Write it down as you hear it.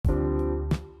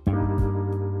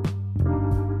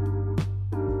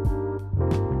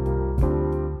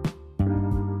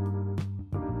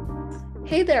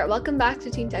Hey there, welcome back to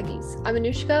Teen Techies. I'm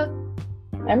Anushka.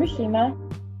 I'm Rashima.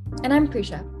 And I'm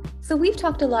Prisha. So we've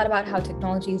talked a lot about how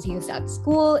technology is used at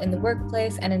school, in the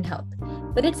workplace, and in health,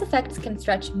 but its effects can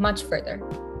stretch much further.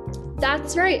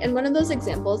 That's right, and one of those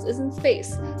examples is in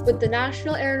space, with the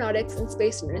National Aeronautics and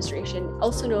Space Administration,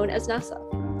 also known as NASA.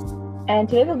 And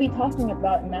today we'll be talking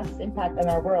about NASA's impact on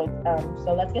our world.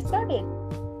 So let's get started.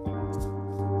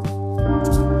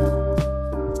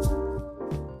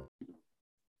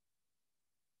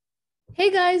 Hey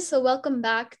guys, so welcome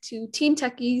back to Teen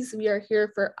Techies. We are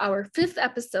here for our 5th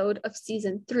episode of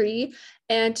season 3,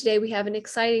 and today we have an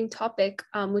exciting topic,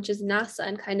 which is NASA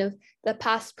and kind of the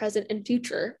past, present, and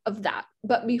future of that.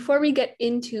 But before we get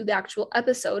into the actual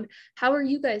episode, how are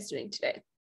you guys doing today?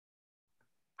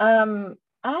 I'm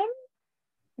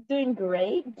doing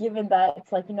great, given that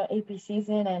it's AP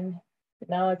season, and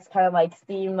it's kind of like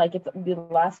steam, like it's the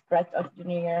last stretch of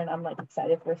junior year, and I'm like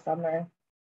excited for summer,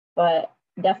 but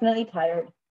definitely tired,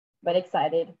 but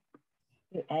excited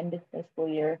to end the school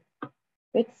year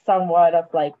with somewhat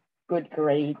of like good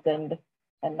grades and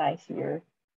a nice year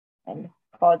and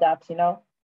college apps.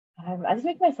 I just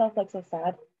make myself like so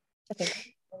sad, I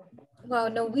think. Wow,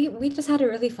 no, we just had a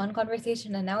really fun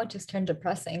conversation and now it just turned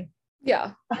depressing.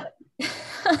 Yeah.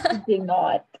 Did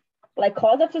not. Like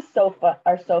college apps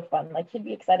are so fun. Like should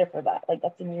be excited for that. Like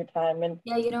that's a new time. And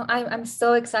yeah, I'm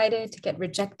so excited to get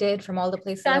rejected from all the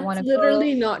places I want to go. That's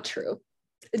literally not true.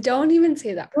 Don't even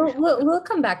say that. We'll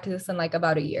come back to this in like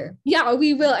about a year. Yeah,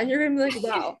 we will. And you're gonna be like,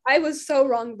 wow, I was so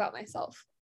wrong about myself.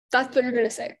 That's what you're gonna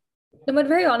say. No, but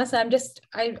very honestly,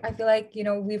 I feel like,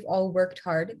 we've all worked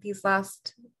hard these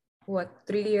last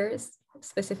 3 years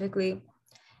specifically.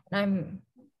 And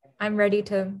I'm ready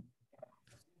to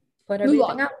put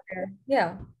everything out there.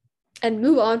 Yeah. And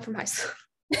move on from high school.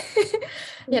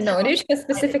 Yeah, no, Anushka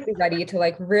specifically ready to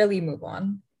like really move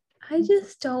on. I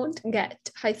just don't get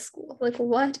high school. Like,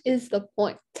 what is the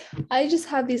point? I just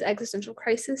have these existential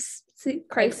crises.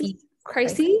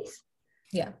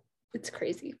 Yeah. It's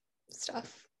crazy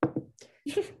stuff.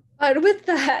 But with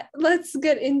that, let's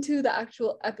get into the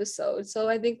actual episode. So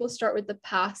I think we'll start with the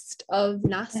past of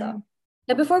NASA.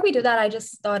 Yeah, before we do that, I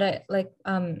just thought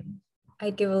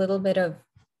I'd give a little bit of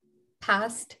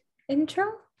past intro,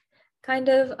 kind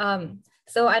of.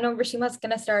 So I know Rashima's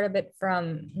gonna start a bit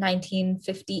from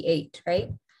 1958, right?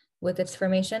 With its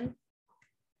formation.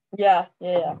 Yeah.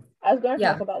 I was going to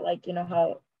talk about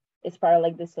how it's part of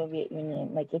like the Soviet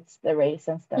Union, like it's the race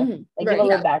and stuff. Mm-hmm. Like give a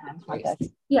little background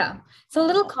context. Yeah. So a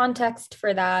little context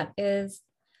for that is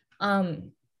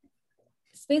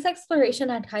space exploration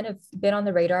had kind of been on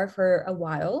the radar for a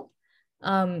while.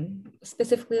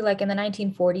 Specifically like in the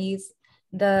 1940s,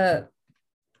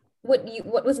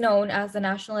 what was known as the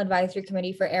National Advisory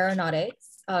Committee for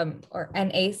Aeronautics, or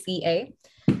NACA,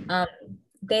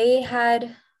 they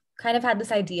had kind of had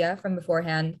this idea from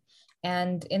beforehand.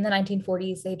 And in the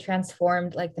 1940s, they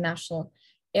transformed like the National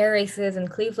Air Races in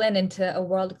Cleveland into a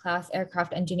world-class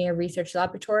aircraft engineer research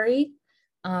laboratory.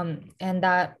 And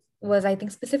that was, I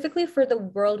think, specifically for the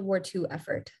World War II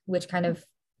effort, which kind of,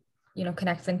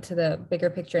 connects into the bigger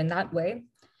picture in that way.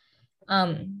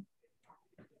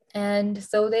 And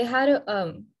so they had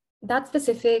that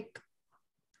specific,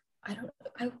 I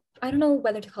don't know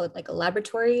whether to call it like a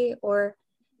laboratory or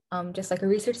just like a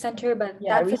research center, but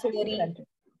yeah, that facility,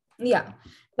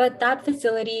 but that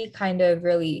facility kind of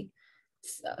really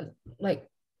like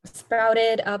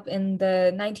sprouted up in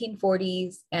the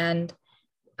 1940s, and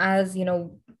as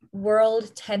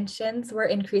world tensions were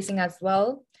increasing as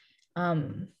well,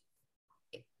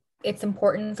 its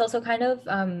importance also kind of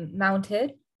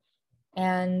mounted.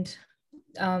 And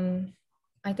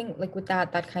I think like with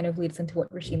that kind of leads into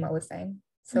what Rashima was saying.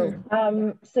 So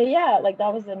yeah, like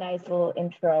that was a nice little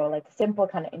intro, like simple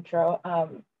kind of intro.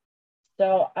 On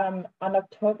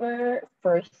October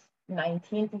 1st,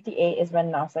 1958 is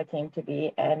when NASA came to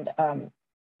be. And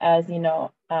as we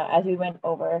went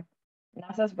over,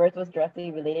 NASA's birth was directly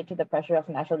related to the pressure of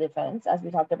national defense. As we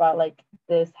talked about, like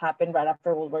this happened right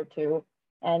after World War II.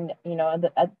 And, and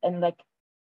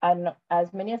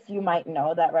as many as you might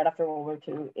know that right after World War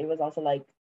II, it was also like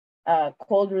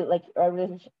cold, like our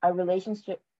relations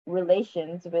with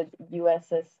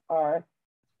USSR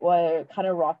were kind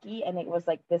of rocky, and it was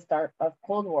like the start of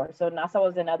Cold War. So NASA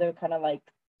was another kind of like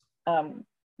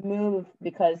move,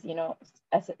 because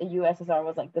as USSR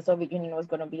was like the Soviet Union was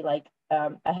going to be like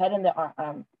ahead in the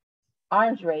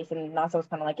arms race, and NASA was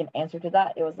kind of like an answer to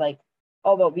that. It was like,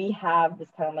 oh, but we have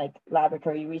this kind of like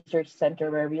laboratory research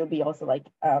center where we'll be also like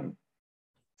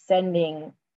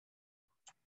sending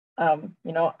I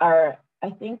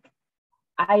think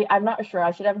I'm not sure,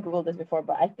 I should have Googled this before,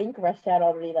 but I think Russia had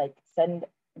already like sent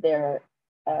their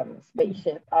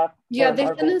spaceship Yeah,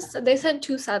 for orbit. they sent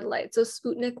 2 satellites. So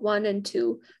Sputnik 1 and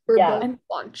 2 were Yeah. both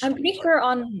launched. I'm pretty sure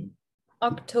on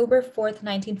October 4th,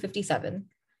 1957.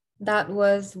 That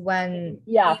was when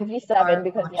 57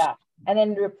 because launched. and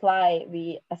then reply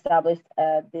we established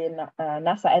the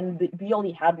NASA, and we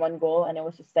only had one goal, and it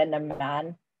was to send a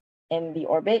man in the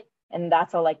orbit, and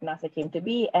that's how like NASA came to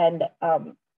be. And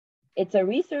it's a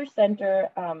research center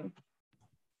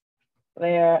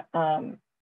where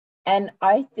and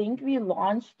I think we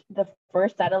launched the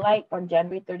first satellite on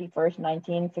January 31st,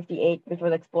 1958, which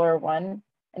was Explorer 1,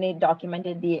 and it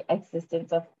documented the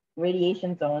existence of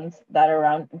radiation zones that are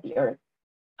around the Earth.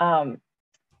 And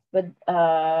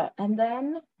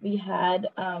then we had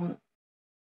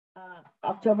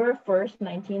October 1st,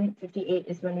 1958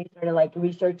 is when we started like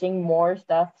researching more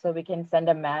stuff so we can send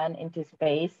a man into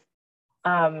space.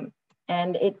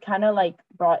 And it kind of like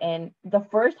brought in the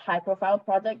first high profile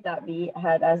project that we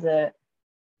had as a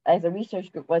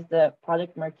research group was the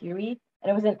Project Mercury, and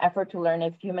it was an effort to learn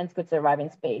if humans could survive in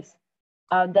space.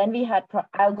 Then we had,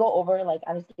 I'll go over, like,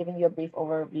 I'm just giving you a brief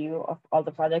overview of all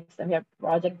the projects. And we have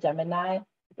Project Gemini,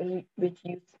 which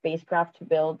used spacecraft to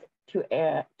build two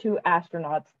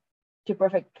astronauts to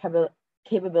perfect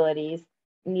capabilities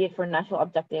needed for national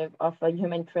objective of a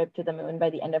human trip to the moon by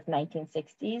the end of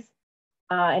 1960s.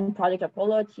 And Project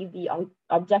Apollo achieved the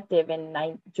objective in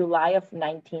July of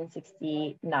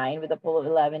 1969 with Apollo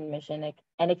 11 mission,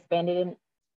 and expanded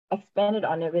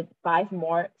on it with 5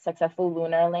 more successful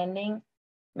lunar landing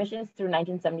missions through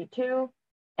 1972.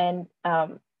 And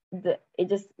the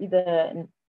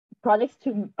projects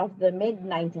of the mid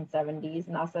 1970s,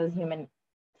 NASA's human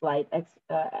flight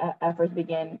efforts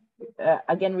resumed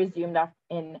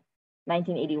in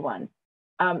 1981.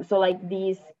 So like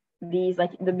these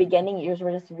like the beginning years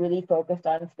were just really focused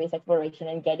on space exploration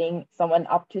and getting someone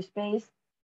up to space.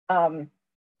 And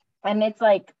it's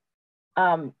like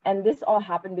and this all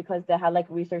happened because they had like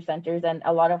research centers, and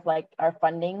a lot of like our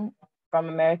funding from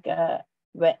America,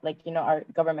 like, you know, our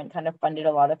government kind of funded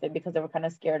a lot of it because they were kind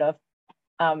of scared of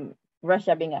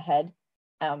Russia being ahead,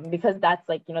 because that's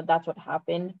like, you know, that's what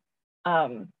happened.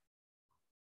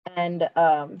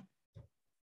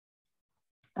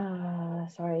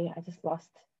 Sorry, I just lost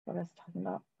what I was talking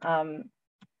about.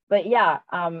 But yeah,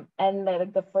 and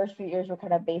like the first few years were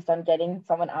kind of based on getting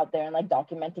someone out there and like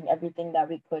documenting everything that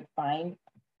we could find.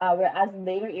 Whereas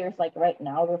later years, like right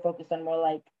now, we're focused on more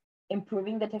like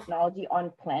improving the technology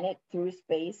on planet through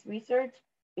space research,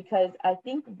 because I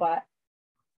think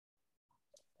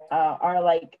our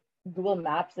like Google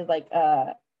Maps is like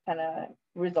kind of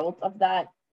result of that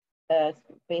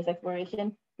space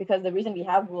exploration. Because the reason we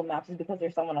have Google Maps is because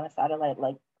there's someone on a satellite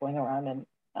like going around and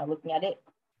looking at it.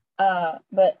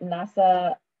 But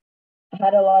NASA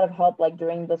had a lot of help like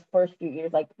during those first few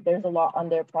years. Like there's a lot on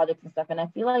their projects and stuff, and I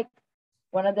feel like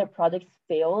one of their projects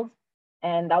failed,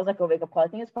 and that was like a wake up call. I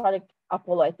think it's Project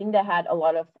Apollo. I think they had a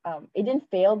lot of it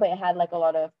didn't fail, but it had like a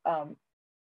lot of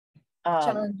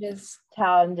challenges,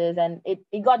 and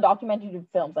it got documented in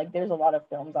films. Like there's a lot of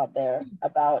films out there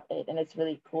about it, and it's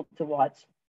really cool to watch.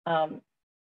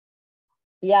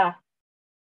 Yeah.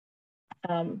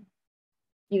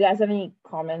 You guys have any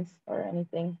comments or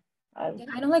anything?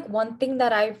 I know like one thing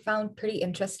that I found pretty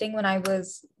interesting when I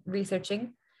was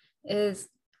researching is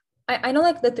I know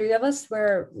like the 3 of us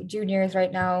were juniors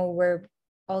right now. We're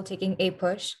all taking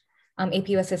APUSH, AP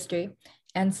US History.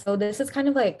 And so this is kind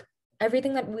of like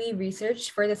everything that we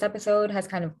researched for this episode has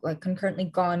kind of like concurrently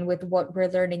gone with what we're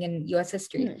learning in US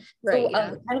history. Right.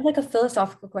 So kind of like a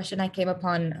philosophical question I came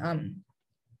upon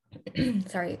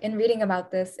sorry, in reading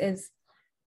about this is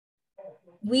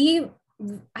we,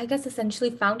 I guess,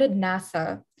 essentially founded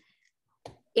NASA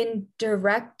in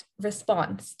direct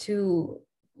response to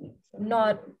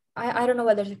not, I don't know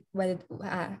whether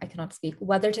I cannot speak,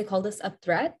 whether to call this a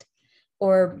threat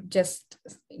or just,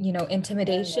 you know,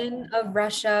 intimidation of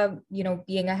Russia, you know,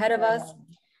 being ahead of us.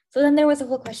 So then there was a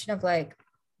whole question of like,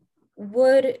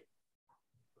 would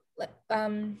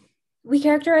we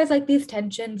characterize like these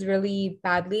tensions really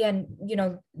badly, and, you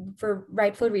know, for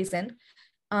rightful reason.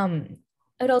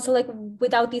 And also like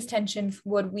without these tensions,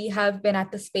 would we have been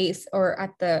at the space or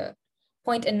at the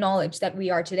point in knowledge that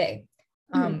we are today?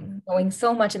 Knowing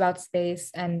so much about space,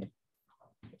 and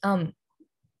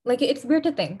like it's weird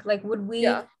to think like, would we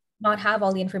not have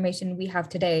all the information we have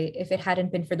today if it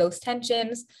hadn't been for those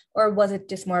tensions? Or was it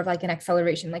just more of like an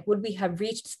acceleration? Like, would we have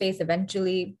reached space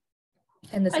eventually?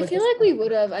 And this I feel like we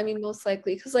would have, I mean, most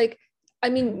likely, because like, I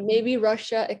mean, maybe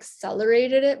Russia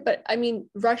accelerated it, but I mean,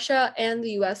 Russia and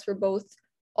the US were both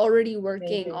already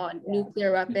working on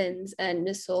nuclear weapons and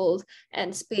missiles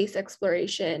and space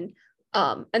exploration,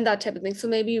 and that type of thing. So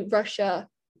maybe Russia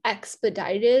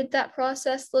expedited that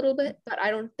process a little bit, but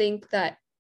I don't think that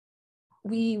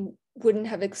we wouldn't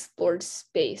have explored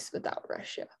space without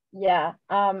Russia. Yeah.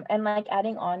 And like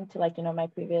adding on to like, my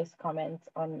previous comments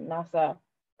on NASA,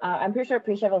 I'm pretty sure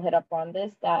Prisha will hit up on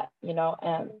this that, in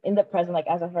the present, like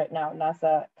as of right now,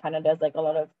 NASA kind of does like a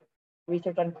lot of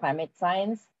research on climate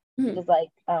science, which is like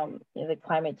the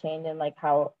climate change and like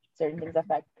how certain things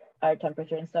affect our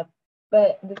temperature and stuff.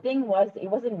 But the thing was, it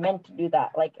wasn't meant to do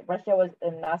that. Like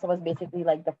NASA was basically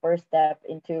like the first step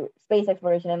into space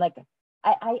exploration. And like,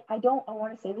 I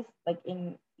want to say this like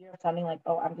in you're sounding like,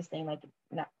 oh, I'm just saying like,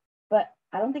 nah. But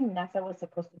I don't think NASA was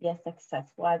supposed to be as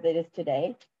successful as it is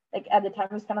today. Like at the time,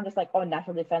 it was kind of just like, oh,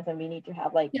 national defense, and we need to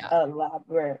have like a lab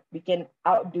where we can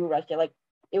outdo Russia. Like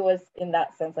it was in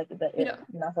that sense, like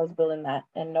NASA was building that,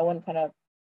 and no one kind of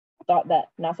thought that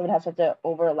NASA would have such an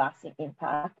overlasting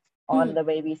impact on the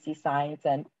way we see science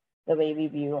and the way we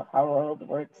view how our world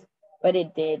works. But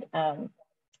it did.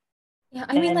 Yeah,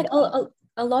 I mean, like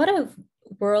a lot of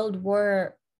World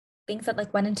War things that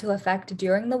like went into effect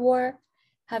during the war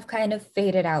have kind of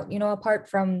faded out, apart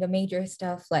from the major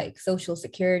stuff like Social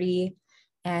Security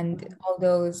and all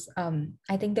those.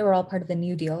 I think they were all part of the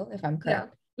New Deal, if I'm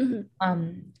correct.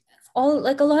 All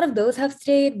like a lot of those have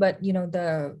stayed, but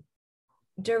the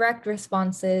direct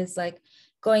responses like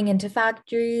going into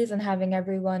factories and having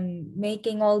everyone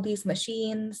making all these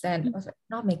machines and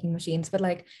not making machines, but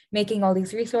like making all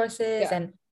these resources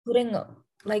and putting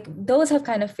like those have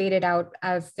kind of faded out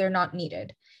as they're not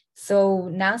needed. So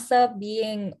NASA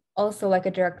being also like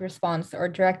a direct response or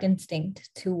direct instinct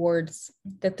towards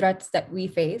the threats that we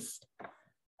faced,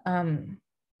 like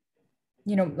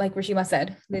Rashima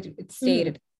said, it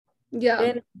stayed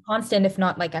constant, if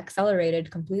not like accelerated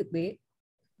completely.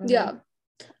 Yeah.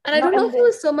 And I don't know if it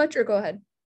was so much, or go ahead.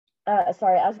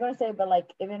 Sorry, I was going to say, but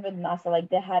like even with NASA, like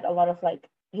they had a lot of like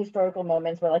historical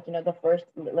moments where like, the first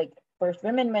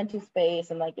women went to space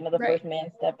and like, the first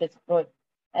man stepped his foot,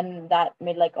 and that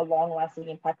made like a long lasting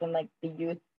impact on like the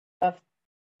youth of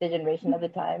the generation at the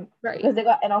time. Right. Because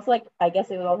and also like, I guess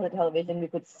it was also television, we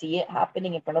could see it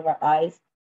happening in front of our eyes.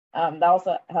 That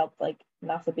also helped like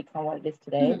NASA become what it is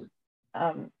today.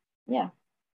 Yeah.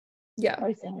 Yeah,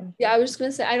 I was just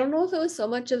gonna say, I don't know if it was so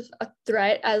much of a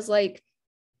threat as like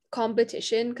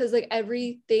competition, because like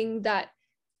everything that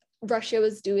Russia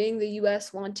was doing, the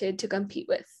US wanted to compete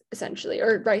with, essentially,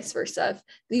 or vice versa. If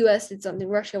the US did something,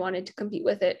 Russia wanted to compete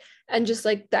with it. And just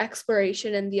like the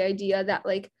exploration and the idea that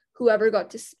like whoever got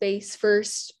to space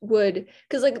first would,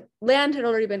 because like land had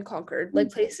already been conquered,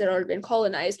 like places had already been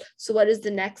colonized. So what is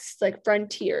the next like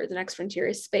frontier? The next frontier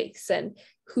is space, and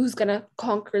who's gonna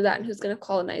conquer that and who's gonna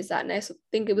colonize that? And I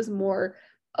think it was more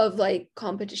of like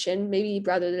competition, maybe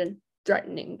rather than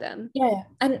threatening them. Yeah,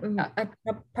 and I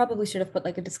probably should have put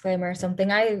like a disclaimer or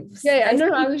something. I say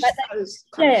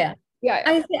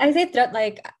threat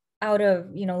like out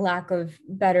of lack of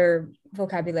better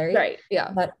vocabulary, right?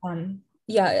 Yeah, but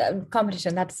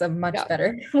competition, that's a much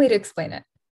better way to explain it.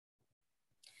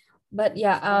 But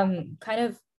kind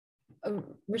of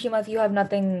Rashima, if you have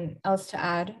nothing else to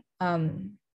add.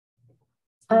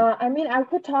 I mean, I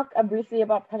could talk briefly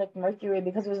about Project Mercury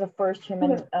because it was the first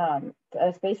human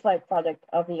spaceflight project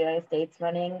of the United States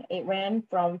running. It ran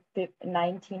from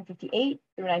 1958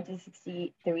 through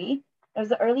 1963. It was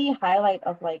the early highlight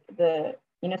of like the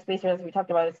space race we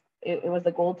talked about. It was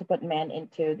the goal to put man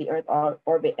into the Earth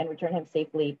orbit and return him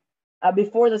safely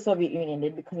before the Soviet Union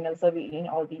did, because the Soviet Union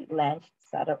already launched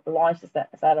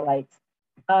satellites,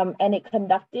 and it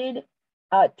conducted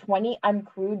 20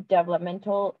 uncrewed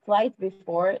developmental flights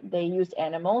before they used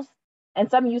animals, and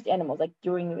some used animals like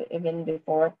even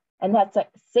before, and had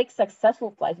 6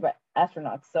 successful flights by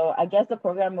astronauts. So I guess the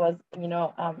program was,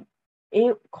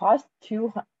 it cost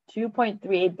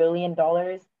 $2.38 billion,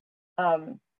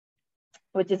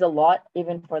 which is a lot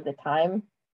even for the time,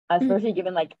 especially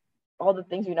given like all the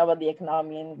things we know about the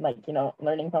economy and like,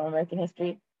 learning from American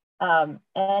history. And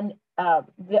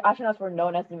the astronauts were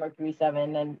known as the Mercury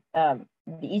 7, and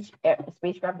each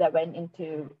spacecraft that went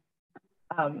into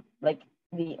like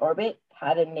the orbit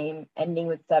had a name ending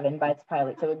with 7 by its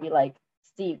pilot. So it would be like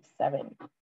Steve 7,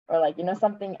 or like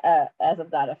something as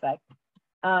of that effect.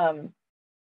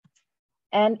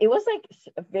 And it was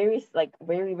like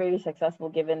very very successful,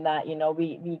 given that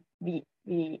we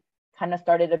kind of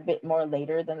started a bit more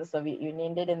later than the Soviet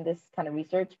Union did in this kind of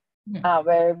research,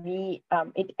 where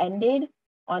it ended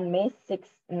on May 6,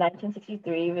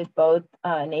 1963, with both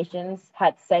nations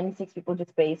had sent 6 people to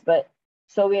space, but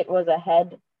Soviet was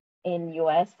ahead in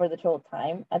US for the total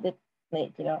time at the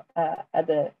at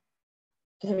the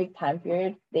specific time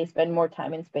period. They spent more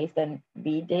time in space than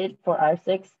we did for our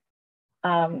 6.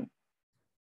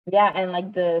 Yeah, and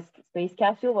like the space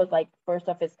capsule was like first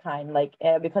of its kind, like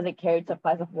because it carried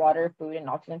supplies of water, food, and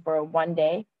oxygen for 1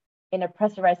 day in a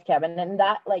pressurized cabin, and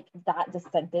that like that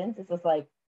just sentence is just like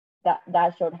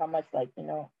that showed how much like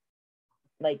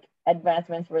like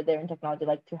advancements were there in technology,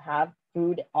 like to have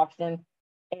food, oxygen,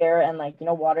 air, and like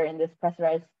water in this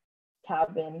pressurized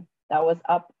cabin that was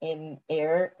up in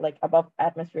air, like above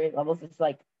atmospheric levels, is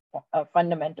like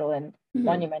fundamental and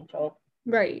monumental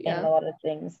Right. in Yeah. a lot of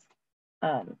things.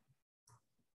 Um,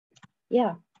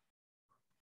 yeah.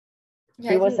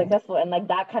 Yeah, It was successful, and like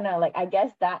that kind of like I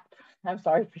guess that I'm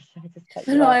sorry for I just cut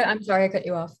you no, off. I'm sorry I cut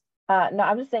you off. No,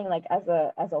 I'm just saying like as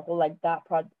a whole, like that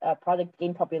project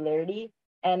gained popularity,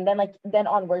 and then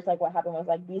onwards, like what happened was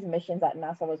like these missions that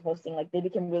NASA was hosting, like they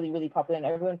became really really popular, and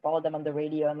everyone followed them on the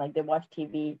radio and like they watched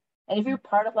TV. And if you're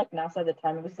part of like NASA at the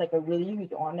time, it was like a really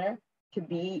huge honor to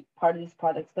be part of these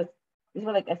projects, because these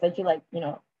were like essentially like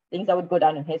things that would go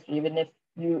down in history, even if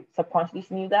you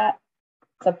subconsciously knew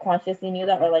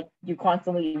that, or like you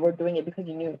constantly were doing it because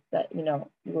you knew that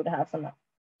you would have some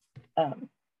um,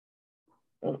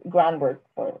 groundwork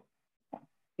for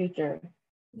future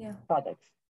projects.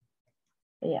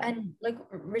 Yeah. And like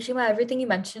Rishima, everything you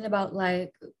mentioned about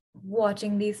like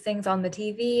watching these things on the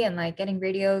TV and like getting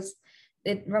radios,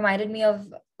 it reminded me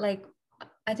of like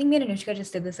I think me and Anushka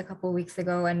just did this a couple of weeks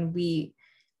ago, and we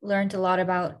learned a lot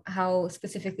about how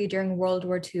specifically during World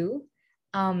War II,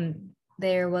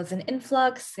 there was an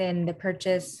influx in the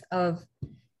purchase of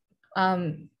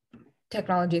um,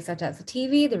 technology such as the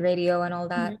TV, the radio, and all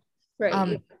that.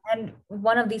 Right. And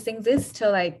one of these things is to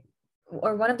like,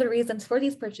 or one of the reasons for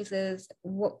these purchases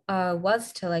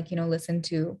was to like, listen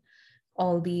to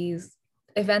all these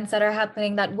events that are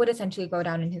happening that would essentially go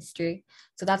down in history.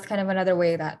 So that's kind of another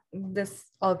way that this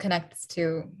all connects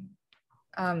to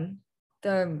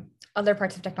the other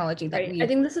parts of technology that Right. I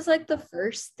think this is like the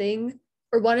first thing,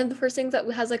 or one of the first things that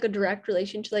has like a direct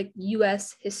relation to like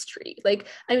US history. Like,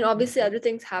 I mean, obviously other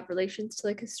things have relations to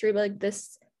like history, but like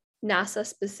this NASA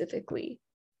specifically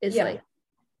is like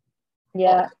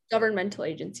governmental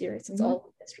agency, right? So it's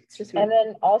all history. It's just weird. And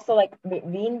then also like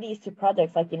between these two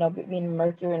projects, like between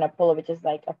Mercury and Apollo, which is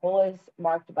like Apollo is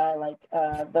marked by like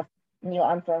the Neil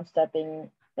Armstrong stepping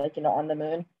like on the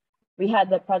moon. We had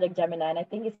the Project Gemini, and I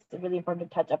think it's really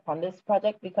important to touch upon this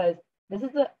project because this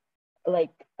is a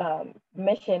like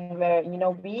mission where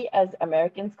we as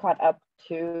Americans caught up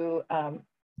to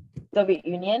Soviet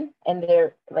Union, and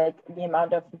their like the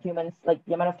amount of humans, like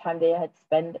the amount of time they had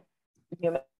spent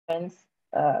humans,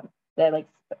 that like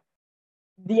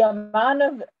the amount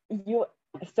of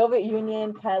Soviet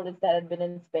Union pilots that had been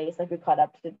in space, like we caught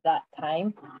up to that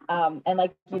time, and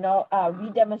like we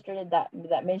demonstrated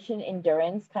that mission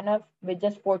endurance kind of with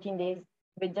just 14 days,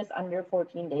 with just under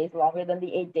 14 days, longer than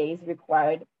the 8 days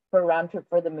required for a round trip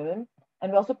for the moon.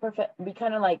 And we also we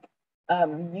kind of like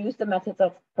use the methods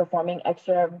of performing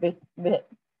extra oh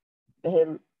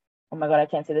my god, I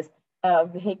can't say this,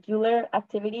 vehicular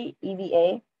activity,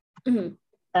 EVA.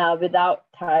 Without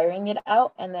tiring it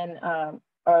out, and then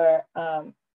or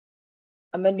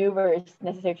a maneuver is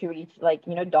necessary to reach like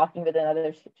docking with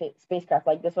another spacecraft.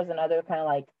 Like this was another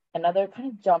kind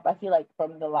of jump, I feel like,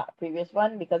 from the previous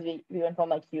one, because we went from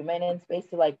like human in space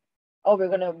to like, oh, we're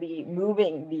gonna be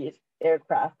moving these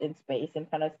aircraft in space and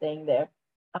kind of staying there.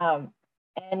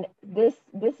 And this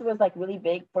was like really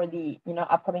big for the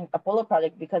upcoming Apollo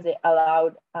project, because it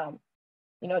allowed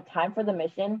time for the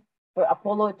mission for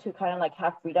Apollo to kind of like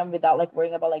have freedom without like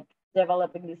worrying about like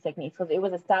developing these techniques, because it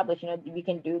was established, we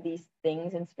can do these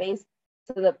things in space.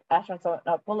 So the astronauts on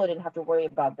Apollo didn't have to worry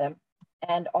about them.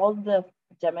 And all the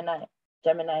Gemini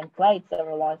flights that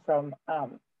were launched from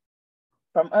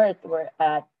Earth were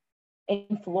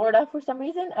in Florida for some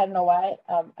reason. I don't know why.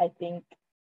 I think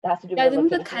that has to do with I think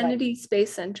the location, Kennedy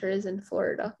Space Center is in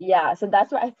Florida. Yeah, so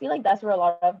that's where I feel like that's where a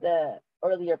lot of the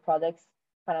earlier projects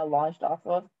kind of launched off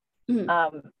of.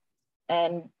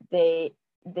 And they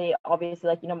obviously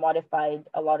like modified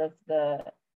a lot of the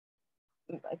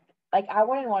like I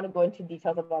wouldn't want to go into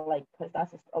details about like, because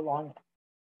that's just a long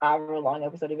hour long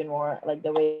episode, even more like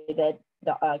the way that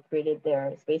created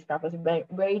their spacecraft was very,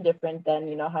 very different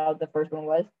than how the first one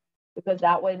was, because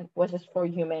that one was just for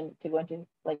human to go into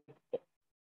like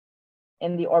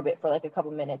in the orbit for like a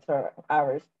couple minutes or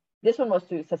hours. This one was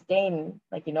to sustain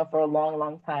like for a long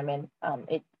long time, and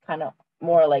it kind of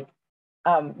more like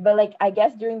but like I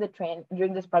guess during this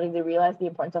project they realized the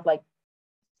importance of like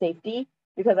safety,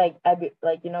 because like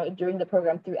during the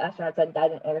program 3 astronauts had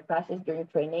died in air crashes during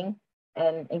training,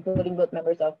 and including both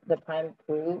members of the prime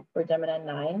crew for Gemini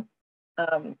 9.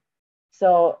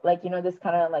 So like this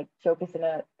kind of like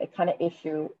showcasing a kind of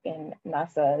issue in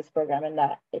NASA's program, and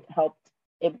that it helped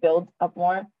it builds up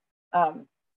more.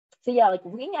 So yeah, like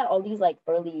looking at all these like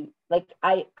early, like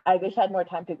I wish I had more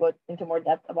time to go into more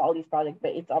depth about all these projects,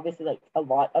 but it's obviously like a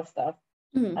lot of stuff.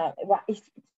 It's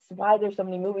why there's so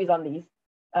many movies on these.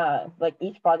 Like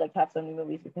each project has so many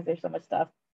movies because there's so much stuff.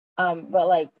 But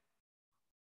like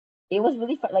it was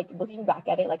really fun. Like looking back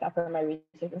at it, like after my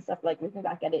research and stuff, like looking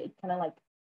back at it, it kind of like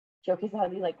showcases how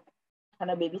these like kind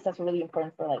of baby steps are really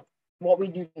important for like what we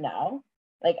do now.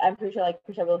 Like I'm pretty sure like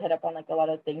Prisha will hit up on like a lot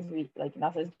of things we like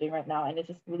NASA is doing right now, and it's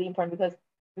just really important because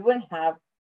we wouldn't have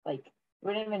like we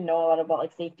wouldn't even know a lot about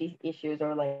like safety issues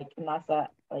or like NASA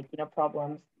like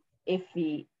problems if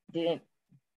we didn't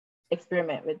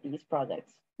experiment with these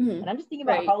projects. And I'm just thinking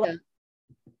about Right. how like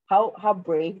how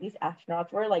brave these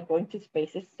astronauts were. Like going to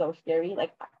space is so scary.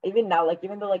 Like even now, like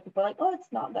even though like people are like, oh,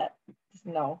 it's not that. Just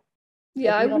no.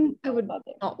 Yeah, Like, I would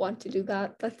not want to do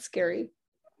that. That's scary.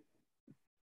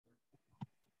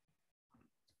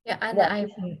 Yeah, and I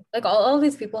mean, like all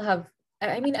these people have,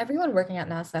 I mean, everyone working at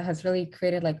NASA has really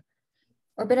created like,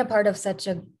 or been a part of such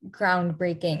a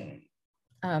groundbreaking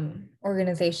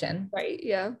organization. Right,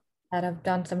 yeah. That have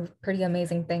done some pretty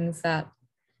amazing things that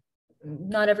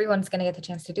not everyone's going to get the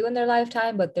chance to do in their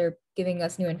lifetime, but they're giving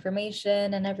us new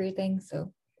information and everything.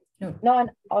 So, no,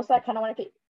 and also I kind of wanted to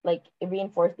like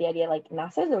reinforce the idea like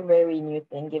NASA is a very new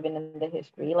thing given in the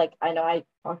history. Like I know I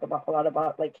talk about a lot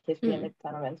about like history and like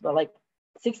events, but like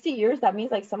 60 years, that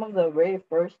means like some of the very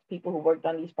first people who worked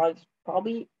on these projects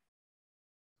probably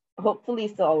hopefully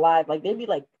still alive. Like they'd be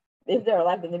like if they're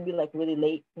alive, then they'd be like really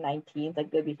late 19s, like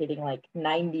they'd be hitting like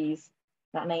 90s,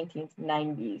 not 19s,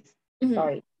 90s.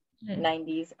 Sorry,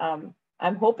 90s.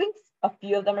 I'm hoping a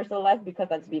few of them are still alive because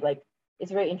that'd be like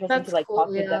it's very interesting to like talk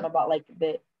to them about like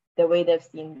the way they've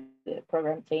seen the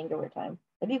program change over time.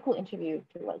 It'd be a cool interview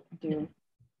to like do.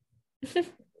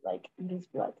 Like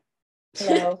just be like,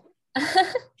 hello.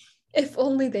 If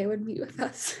only they would meet with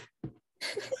us.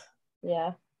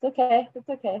 Yeah, it's okay. It's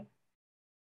okay.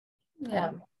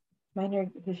 Yeah. Minor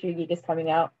History Geek is coming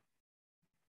out.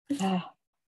 Yeah,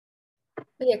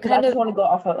 I just want to go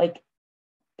off of like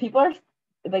people are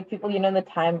like people in the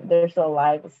time they're still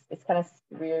alive. It's kind of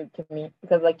weird to me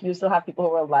because like you still have people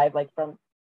who are alive like from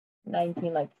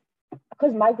 19 like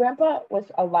because my grandpa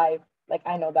was alive. Like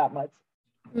I know that much.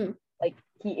 Like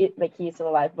he's still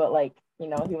alive, but like he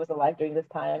was alive during this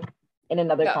time in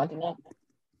another continent.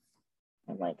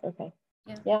 I'm like okay,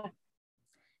 yeah.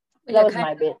 That was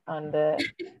my bit on the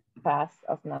past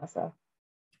of NASA.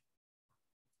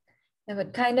 Yeah,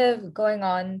 but kind of going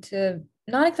on to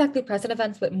not exactly present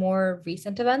events, but more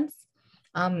recent events.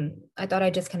 I thought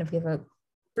I'd just kind of give a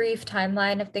brief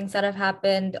timeline of things that have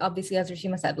happened. Obviously, as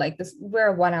Rashima said, like this, we're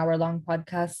a 1 hour long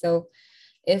podcast. So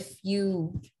if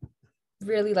you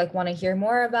really like want to hear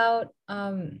more about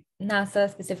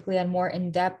NASA specifically and more in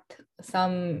depth,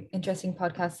 some interesting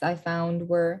podcasts I found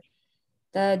were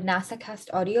the NASA Cast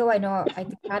audio. I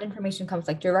think that information comes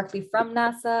like directly from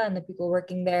NASA and the people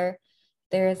working there.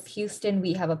 There's Houston,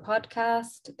 We Have a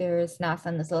Podcast. There's NASA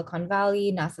in the Silicon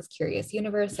Valley, NASA's Curious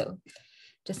Universe. So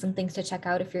just some things to check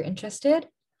out if you're interested.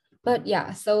 But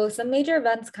yeah, so some major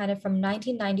events kind of from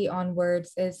 1990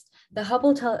 onwards is the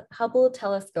Hubble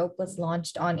telescope was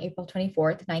launched on April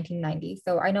 24th, 1990.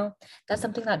 So I know that's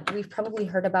something that we've probably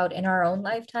heard about in our own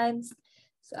lifetimes.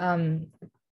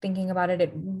 Thinking about it,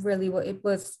 it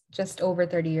was just over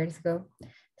 30 years ago.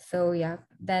 So yeah,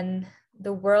 then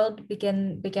the world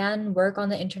began work on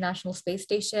the International Space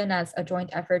Station as a joint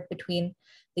effort between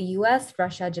the US,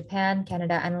 Russia, Japan,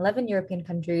 Canada, and 11 European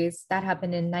countries. That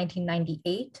happened in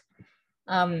 1998.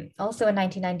 Also in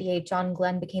 1998, John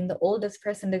Glenn became the oldest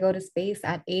person to go to space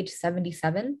at age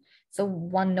 77. So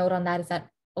one note on that is that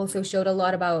also showed a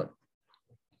lot about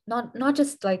not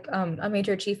just like a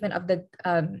major achievement of the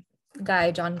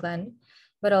guy, John Glenn,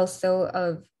 but also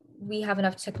of we have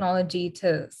enough technology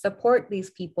to support these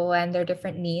people and their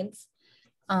different needs.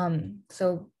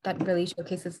 So that really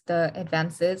showcases the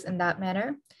advances in that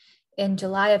manner. In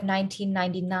July of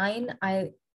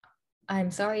 1999, I'm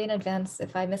sorry in advance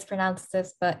if I mispronounce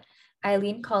this, but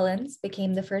Eileen Collins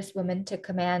became the first woman to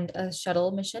command a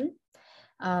shuttle mission.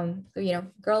 So,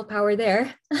 girl power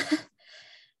there.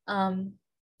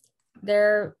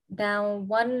 There now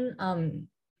one,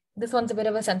 this one's a bit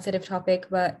of a sensitive topic,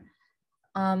 but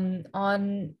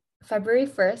on February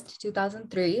 1st,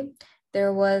 2003,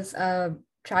 there was a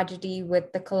tragedy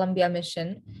with the Columbia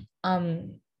mission.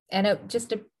 And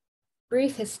just a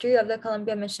brief history of the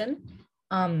Columbia mission.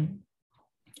 I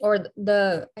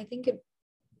think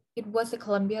it was the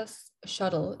Columbia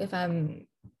shuttle, if I'm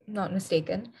not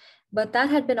mistaken, but that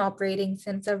had been operating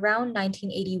since around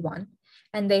 1981,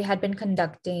 and they had been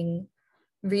conducting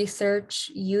research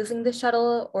using the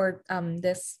shuttle or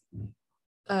this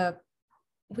what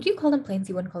do you call them? Planes?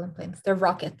 You wouldn't call them planes. They're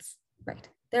rockets, right?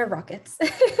 They're rockets.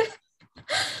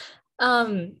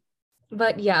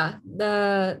 But yeah,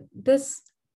 this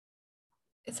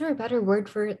is there a better word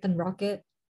for it than rocket?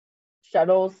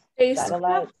 Shuttles, Spacecraft?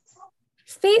 satellites.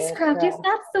 Spacecraft, yes, Aircraft.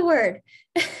 that's the word.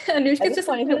 Anushka At this just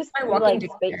point, looked it at just my be walking like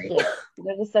dictionary. spaceships.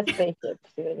 They just said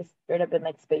spaceships. They just straight up been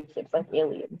like spaceships, like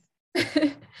aliens.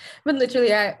 But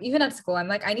literally, even at school, I'm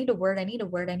like, I need a word, I need a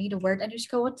word, I need a word.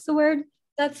 Anushka, what's the word?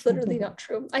 That's literally not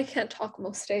true. I can't talk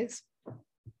most days.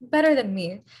 Better than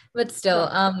me, but still,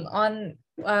 No. on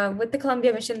with the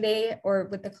Columbia mission,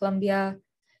 with the Columbia,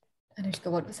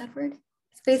 Anushka, what was that word?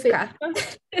 Spacecraft.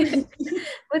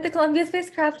 With the Columbia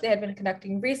spacecraft, they had been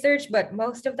conducting research, but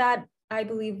most of that, I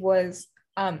believe, was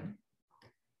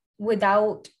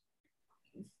without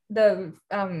the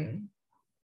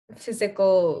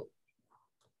physical,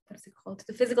 what's it called?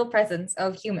 The physical presence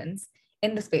of humans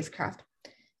in the spacecraft.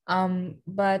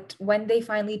 But when they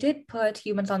finally did put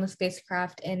humans on the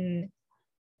spacecraft in,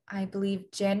 I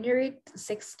believe, January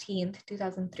 16th,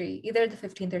 2003, either the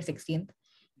 15th or 16th,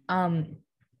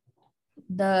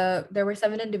 there were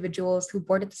 7 individuals who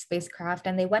boarded the spacecraft,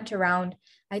 and they went around.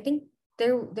 I think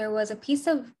there was a piece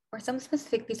of, or some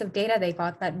specific piece of data they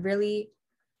got that really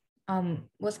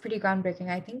was pretty groundbreaking.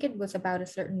 I think it was about a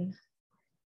certain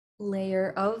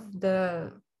layer of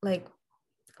the, like,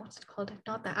 what's it called?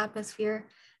 Not the atmosphere.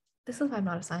 This is why I'm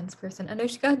not a science person.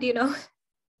 Anushka, do you know?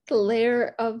 The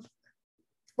layer of,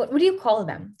 What do you call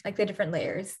them? Like the different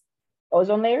layers?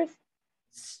 Ozone layers?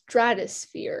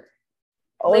 stratosphere.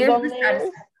 Ozone Layers.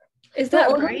 layers? Is The that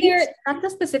ozone right? layer, that's a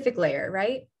specific layer,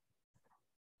 right?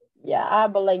 Yeah,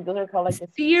 but like those are called like the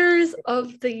Spheres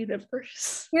of the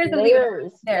universe. Here's the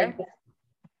layers. there.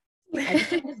 I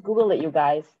just Google it, you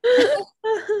guys.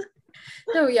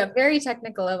 No, yeah, very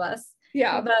technical of us.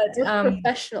 Yeah, But we're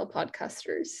professional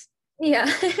podcasters.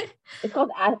 yeah. It's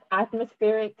called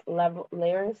atmospheric level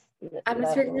layers.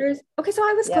 Atmospheric Levels. layers. Okay, so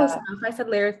I was close Yeah. enough. I said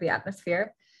layers of the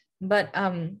atmosphere. But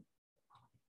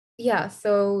yeah,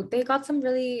 so they got some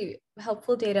really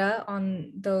helpful data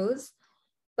on those.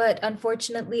 But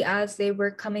unfortunately, as they were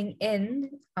coming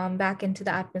in back into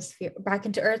the atmosphere, back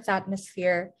into Earth's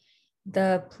atmosphere,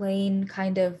 the plane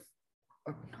kind of,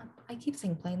 or not, I keep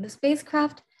saying plane, the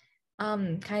spacecraft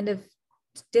kind of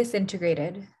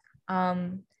disintegrated.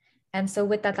 And so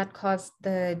with that, that caused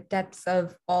the deaths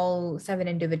of all 7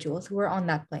 individuals who were on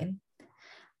that plane.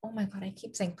 Oh my God, I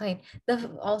keep saying plane.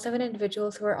 All 7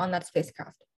 individuals who were on that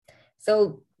spacecraft.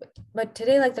 So, but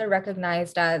today, like, they're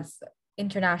recognized as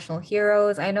international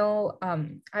heroes. I know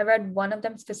I read one of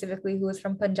them specifically who was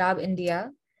from Punjab,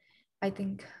 India. I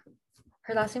think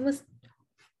her last name was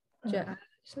I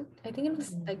think it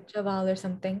was like Javal or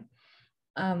something.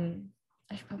 I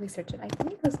should probably search it. I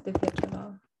think it was Divya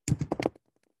Javal.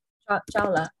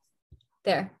 Chala.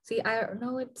 There. See, I don't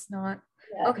know, it's not.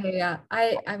 Yeah. Okay, yeah.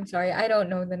 I'm sorry. I don't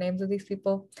know the names of these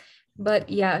people. But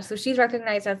yeah, so she's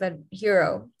recognized as a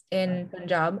hero in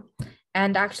Punjab.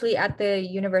 And actually at the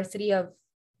University of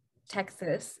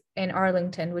Texas in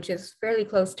Arlington, which is fairly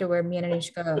close to where me and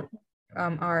Anushka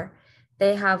are,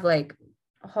 they have like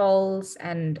halls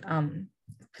and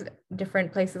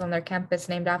different places on their campus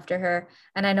named after her.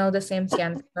 And I know the same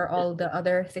stands for all the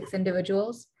other 6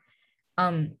 individuals.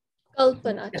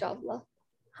 Kalpana Chawla.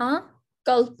 Huh?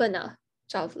 Kalpana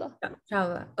Chawla.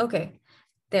 Chawla. Okay.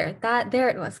 There it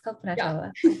was. Kalpana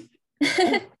Yeah.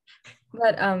 Chawla.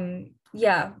 But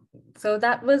yeah, so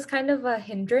that was kind of a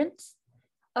hindrance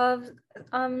of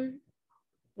the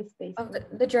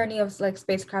journey of like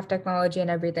spacecraft technology and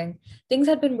everything. Things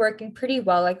had been working pretty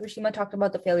well. Like Rashima talked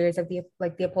about the failures of the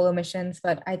Apollo missions,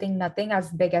 but I think nothing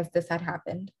as big as this had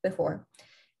happened before.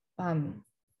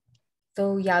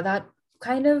 So yeah, that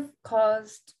kind of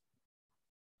caused,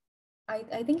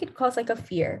 I think it caused like a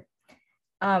fear,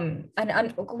 and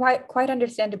quite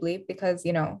understandably, because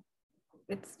you know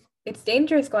it's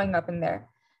dangerous going up in there.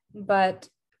 But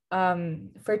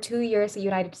for 2 years, the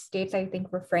United States, I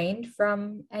think, refrained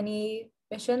from any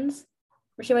missions.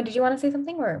 Rashima, did you want to say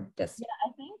something or just? Yeah,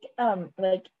 I think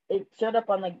like it showed up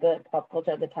on like the pop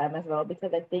culture at the time as well,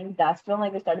 because I think that's when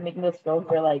like they started making those films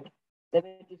where like they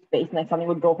went to space and like something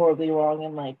would go horribly wrong,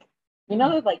 and like you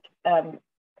know like those,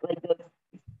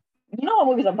 you know what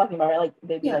movies I'm talking about, right? Like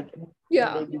they'd be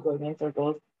they'd be going in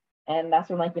circles, and that's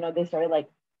when like you know they started like,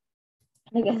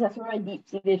 I guess that's where my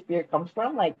deep-seated fear comes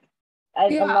from. Like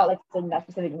I'm not like saying that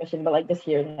specific mission, but like just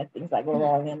hearing like things that go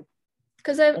wrong. And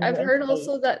because I've heard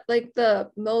also that like the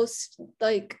most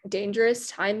like dangerous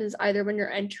time is either when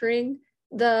you're entering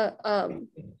the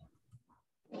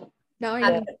Now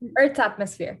I need Earth's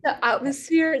atmosphere. the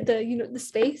atmosphere, the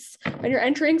space. When you're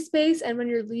entering space and when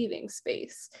you're leaving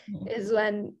space is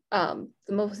when the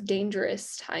most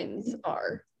dangerous times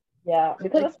are. Yeah,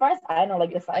 because as far as I know,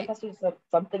 like the science has to do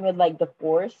something with like the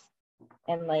force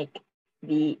and like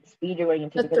the speed you're going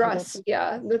into. The thrust,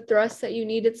 the thrust that you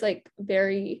need, it's like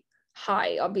very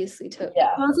high, obviously. It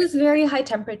causes very high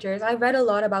temperatures. I read a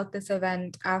lot about this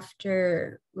event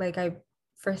after like I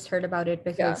first heard about it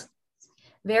because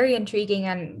very intriguing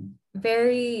and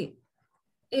very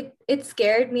it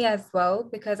scared me as well,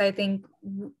 because I think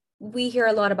we hear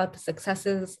a lot about the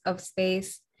successes of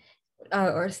space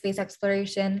or space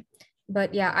exploration.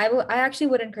 But yeah, I actually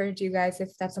would encourage you guys,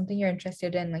 if that's something you're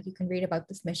interested in, like you can read about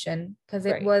this mission, because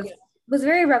it was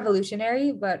very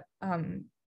revolutionary, but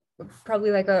probably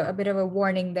like a bit of a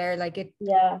warning there, like it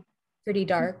pretty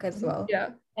dark as well.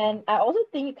 And I also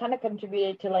think it kind of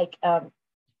contributed to like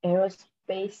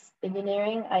aerospace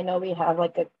engineering. I know we have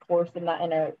like a course in that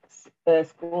in our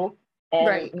school,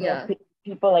 and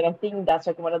people, like I think that's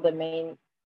like one of the main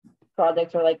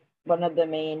projects, or like one of the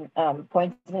main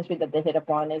points in history that they hit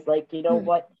upon is like,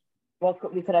 what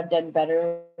we could have done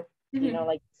better,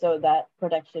 like so that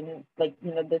production, like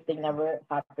the thing never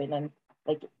happened. And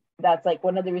like that's like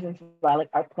one of the reasons why like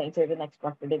our planes are even like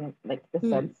structured in like the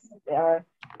sense they are.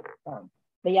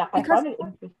 But yeah, I found it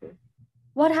interesting.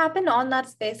 What happened on that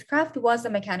spacecraft was a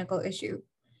mechanical issue.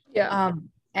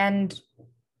 And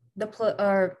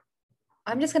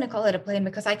I'm just going to call it a plane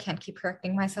because I can't keep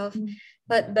correcting myself.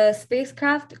 But the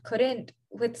spacecraft couldn't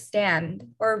withstand,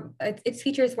 or its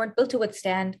features weren't built to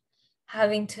withstand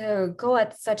having to go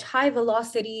at such high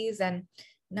velocities. And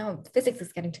now physics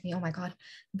is getting to me, oh my God.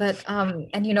 But, and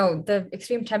the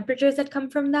extreme temperatures that come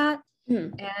from that.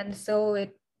 And so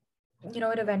it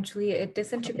eventually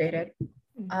disintegrated.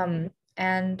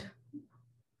 And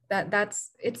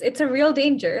it's a real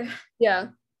danger.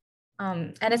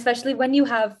 And especially when you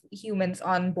have humans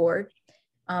on board,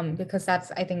 because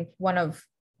that's, I think,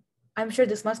 I'm sure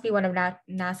this must be one of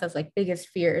NASA's like biggest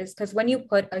fears, because when you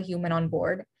put a human on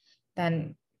board,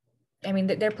 then, I mean,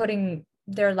 they're putting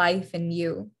their life in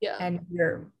you and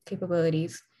your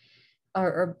capabilities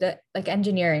or the like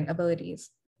engineering abilities.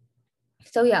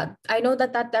 So yeah, I know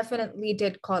that definitely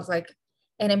did cause like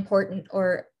an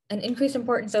increased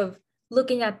importance of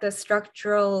looking at the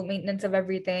structural maintenance of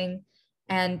everything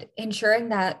and ensuring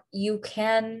that you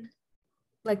can,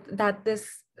 like, that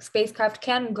this spacecraft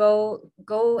can go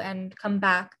and come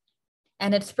back,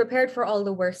 and it's prepared for all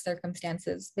the worst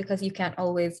circumstances, because you can't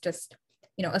always just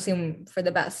assume for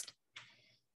the best.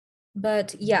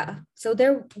 But yeah, so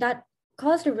that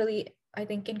caused a really, I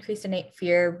think, increased innate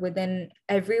fear within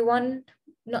everyone,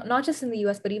 not just in the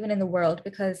US, but even in the world,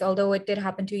 because although it did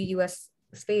happen to a US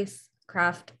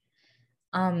spacecraft,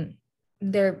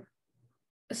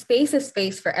 space is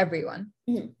space for everyone.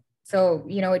 So,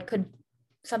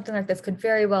 something like this could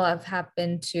very well have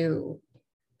happened to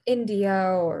India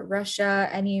or Russia,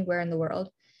 anywhere in the world.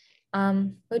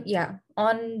 But yeah,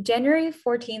 on January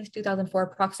 14th, 2004,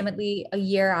 approximately a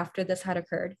year after this had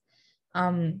occurred,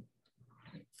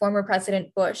 former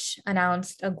President Bush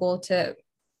announced a goal to,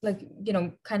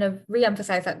 kind of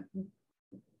reemphasize that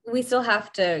we still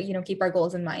have to, keep our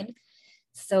goals in mind.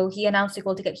 So he announced a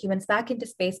goal to get humans back into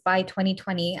space by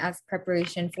 2020 as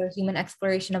preparation for human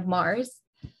exploration of Mars.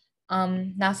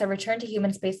 NASA returned to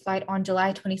human spaceflight on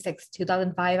July 26,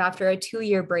 2005, after a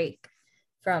 2-year break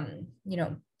from,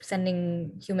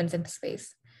 sending humans into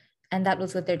space. And that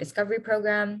was with their Discovery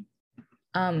program,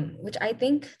 which I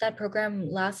think that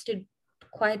program lasted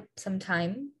quite some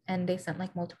time, and they sent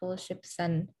like multiple ships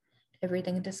and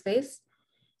everything into space.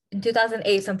 In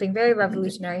 2008, something very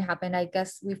revolutionary happened. I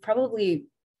guess we've probably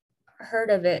heard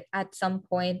of it at some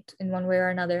point in one way or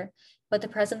another, but the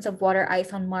presence of water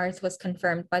ice on Mars was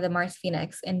confirmed by the Mars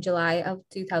Phoenix in July of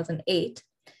 2008.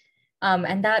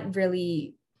 And that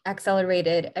really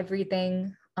accelerated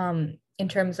everything in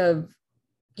terms of,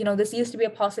 this used to be a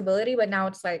possibility, but now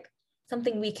it's like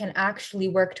something we can actually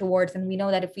work towards. And we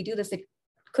know that if we do this, it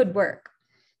could work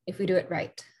if we do it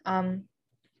right.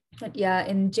 But yeah,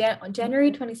 in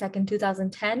January 22nd,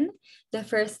 2010, the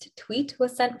first tweet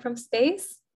was sent from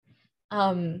space.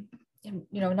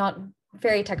 Not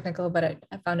very technical, but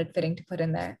I found it fitting to put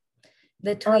in there.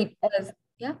 The tweet was,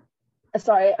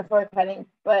 Sorry for cutting,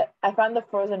 but I found the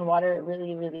frozen water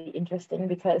really, really interesting,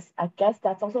 because I guess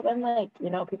that's also been like,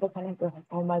 people kind of go like,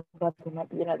 oh my God, there might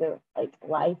be another like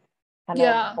life kind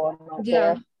of going on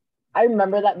there. I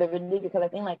remember that vividly, because I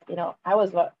think like, I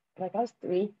was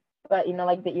 3, but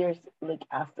like the years like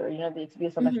after, there used to be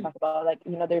so much talk about like,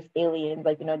 there's aliens,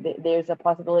 like, there's a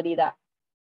possibility that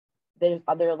there's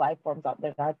other life forms out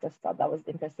there. I just thought that was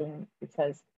interesting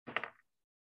because,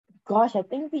 gosh, I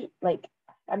think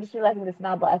I'm just realizing this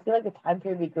now, but I feel like the time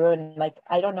period we grew in, like,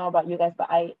 I don't know about you guys, but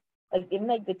I like in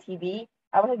like the TV,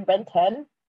 I was like Ben 10,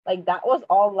 like that was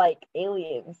all like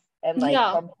aliens and like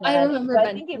from I planets. remember So I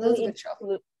Ben. think it That was a really good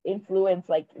show. influenced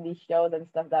like these shows and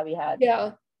stuff that we had.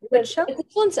 Yeah. Which show? It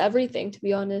influenced everything, to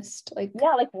be honest. Like,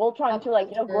 Yeah, like Voltron too. Like,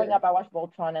 you know, growing culture. up, I watched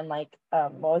Voltron and like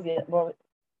what was it?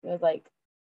 It was like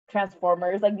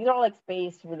Transformers. Like these are all like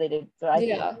space related. So I think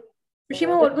Yeah.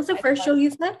 Rishima, what was the first show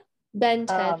you said? Ben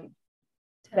 10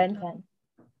 Ben 10.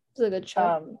 was a good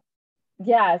show.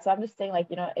 Yeah, so I'm just saying,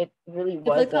 like, you know, it really It's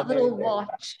was like a that very, little very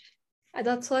watch.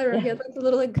 That's why I remember he had like the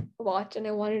little like watch, and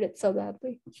I wanted it so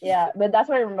badly. yeah, but that's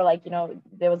what I remember. Like, you know,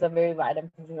 there was a very wide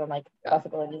emphasis on like Yeah.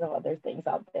 possibilities of other things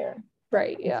out there.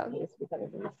 Right. Yeah. In space because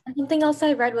of this. And something else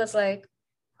I read was like,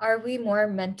 are we more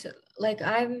mental? Like,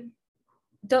 I'm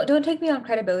don't take me on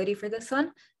credibility for this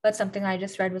one, but something I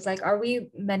just read was like, are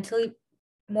we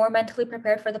more mentally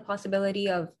prepared for the possibility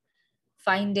of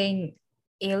finding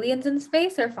aliens in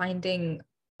space or finding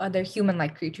other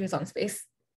human-like creatures on space?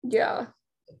 Yeah.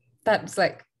 That's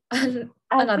like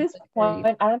At this point,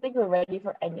 I don't think we're ready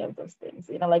for any of those things.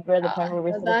 You know, like we're at the point where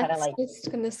we're still kind of like, it's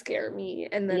gonna scare me.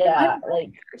 And then yeah,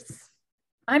 like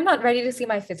I'm not ready to see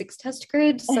my physics test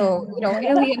grade, so you know,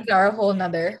 aliens are a whole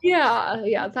nother.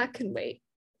 Yeah, that can wait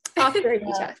after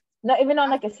any test. No, even on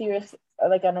like a serious,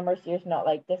 like on a more serious note,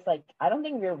 like just like I don't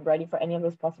think we're ready for any of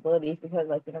those possibilities because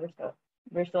like, you know,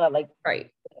 we're still at like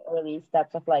early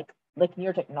steps of like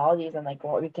newer technologies and like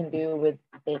what we can do with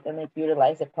it and like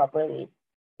utilize it properly.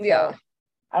 Yeah. So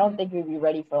I don't think we'd be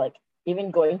ready for like even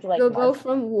going to like you'll go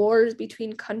from wars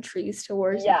between countries to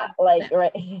wars. Yeah, like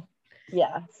right.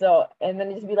 Yeah. So and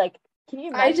then just be like, can you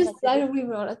imagine? I don't even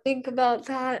want to think about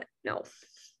that. No.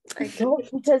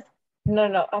 Because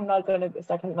no, I'm not gonna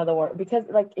start another war because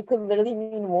like it could literally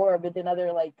mean war with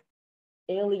another like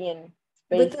alien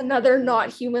space. With another not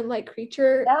human like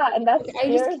creature. Yeah, and that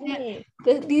scares me.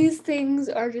 These things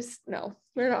are just no.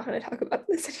 We're not going to talk about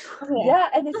this anymore. Yeah,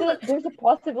 and it's like there's a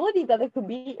possibility that it could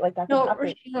be like that. No,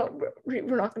 we're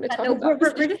not going to talk about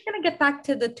this. We're just going to get back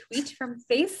to the tweet from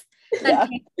space. That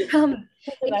came from,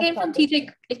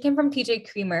 it came from TJ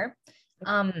Creamer.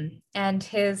 And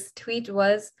his tweet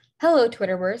was, "Hello,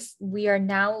 Twitterverse. We are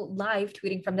now live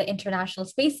tweeting from the International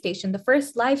Space Station. The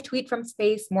first live tweet from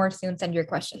space. More soon. Send your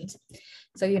questions."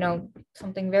 So, you know,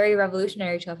 something very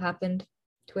revolutionary to have happened.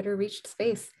 Twitter reached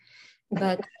space.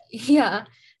 But yeah.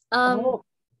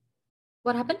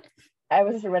 What happened? I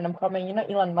was just a random comment. You know,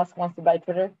 Elon Musk wants to buy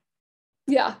Twitter.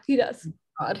 Yeah, he does.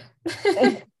 God.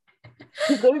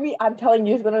 He's gonna be. I'm telling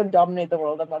you, he's gonna dominate the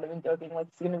world. I'm not even joking. Like,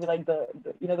 he's gonna be like the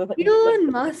you know, the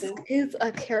Elon Musk is a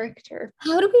character.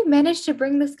 How do we manage to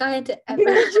bring this guy into every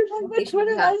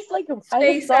Twitter?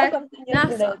 I saw something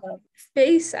yesterday.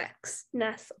 SpaceX,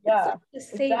 NASA. Yeah,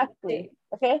 exactly.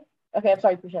 Okay. I'm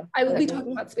sorry, Prisha. I will be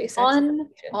talking about SpaceX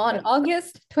on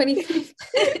August 25th.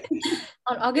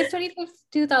 On August 25th,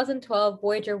 2012,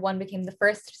 Voyager 1 became the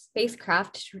first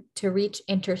spacecraft to reach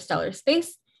interstellar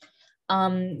space.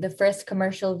 The first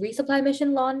commercial resupply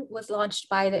mission was launched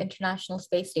by the International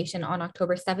Space Station on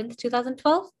October 7th,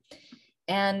 2012.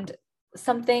 And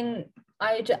something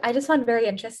I just found very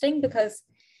interesting because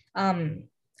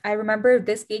I remember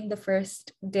this being the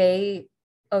first day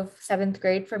of 7th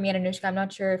grade for me and Anushka. I'm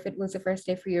not sure if it was the first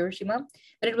day for you, Rishima,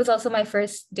 but it was also my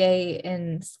first day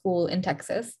in school in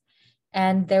Texas.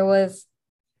 And there was,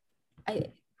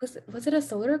 was it a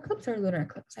solar eclipse or lunar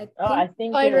eclipse? I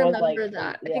remember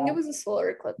that. I think it was a solar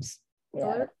eclipse.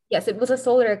 Yeah. Yes, it was a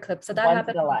solar eclipse. So that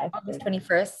happened on August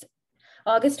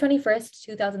 21st,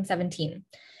 2017.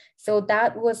 So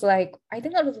that was like, I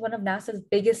think that was one of NASA's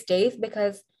biggest days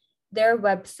because their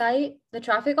website, the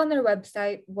traffic on their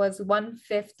website was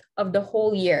 1/5 of the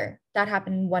whole year. That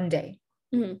happened in one day.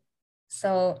 Mm-hmm.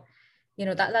 So, you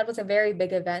know, that was a very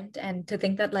big event. And to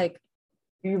think that like,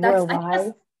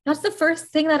 that's the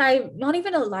first thing that not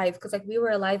even alive, because like we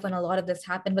were alive when a lot of this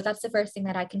happened, but that's the first thing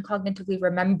that I can cognitively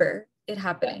remember it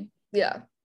happening. Yeah.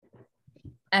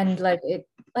 And like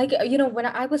you know, when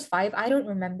I was 5, I don't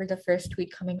remember the first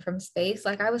tweet coming from space.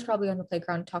 Like I was probably on the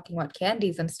playground talking about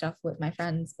candies and stuff with my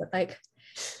friends, but like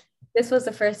this was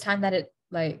the first time that it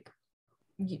like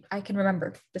I can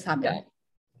remember this happening.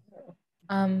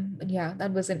 Yeah,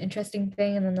 that was an interesting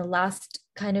thing. And then the last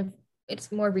kind of,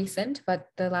 it's more recent, but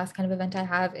the last kind of event I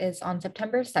have is on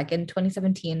September 2nd,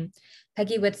 2017.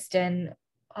 Peggy Whitston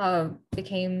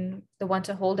became the one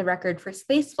to hold a record for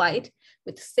space flight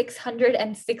with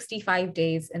 665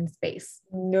 days in space.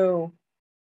 No,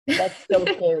 that's so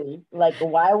scary. Like,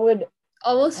 why would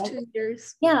almost I, 2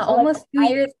 years. Yeah, so like almost 2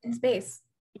 years in space.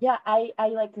 yeah, I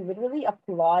like literally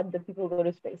applaud the people who go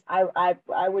to space.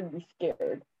 I would be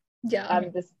scared. Yeah.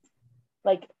 I'm just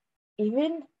like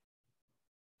even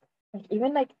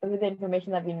even like with the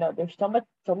information that we know, there's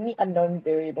so many unknown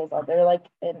variables out there. Like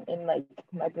in like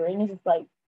my brain is just like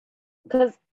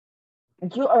because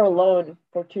you are alone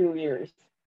for 2 years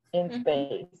in Mhm.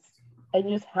 space and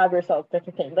you just have yourself to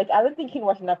entertain. Like I don't think you can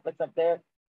watch Netflix up there.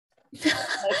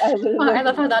 Like I Oh, literally I don't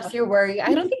love think how you can that's watch. your worry.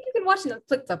 I don't think you can watch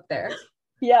Netflix up there.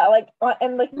 Yeah, like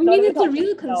and like I not mean, even it's a talking.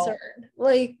 real No, concern.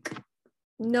 Like, I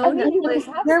no mean you Netflix,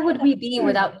 can have Where would we be connection.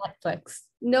 without Netflix?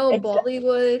 no Exactly.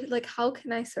 Bollywood. Like, how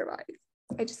can I survive?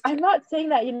 I just I'm can't. not saying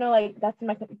that, like that's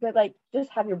my, but like just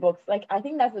have your books. Like I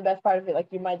think that's the best part of it. Like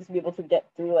you might just be able to get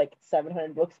through like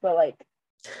 700 books, but like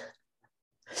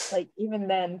even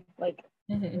then, like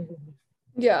Mhm.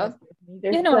 Yeah,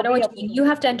 there's You know, I so know many what you mean. You opportunities.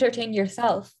 have to entertain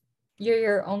yourself. You're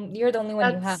your own. You're the only one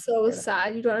you have. that's so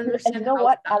sad. You don't And you understand know how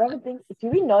what? I sad. don't think. Do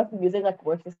we know if music like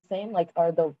works the same? Like,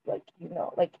 are the like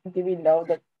like do we know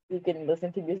that we can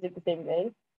listen to music the same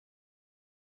way?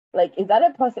 Like, is that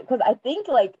a possible? Because I think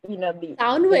like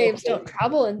Sound the waves space. don't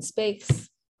travel in space.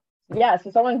 Yeah. So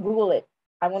someone Google it.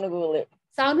 I want to Google it.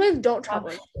 Sound waves don't Oh. travel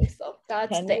in space, though. That's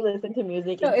the Can you thing. listen to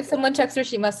music So in if space? someone checks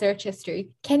Rishima search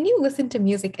history, can you listen to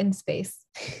music in space?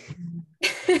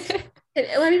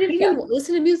 I mean, if you Yeah. can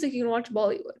listen to music, you can watch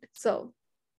Bollywood. So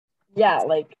Yeah.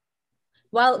 Like.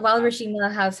 While Rishima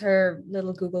has her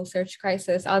little Google search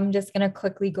crisis, I'm just gonna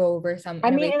quickly go over some I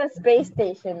mean, innovations. in a space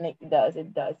station, it does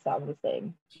sound the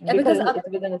same Yeah, because it's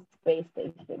within a space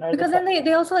station or the because then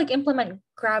they also like implement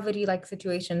gravity like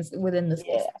situations within the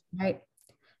space, yeah. right?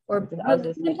 Or I was they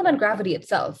just implement gravity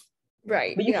itself.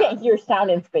 right, but you yeah, can't hear sound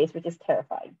in space, which is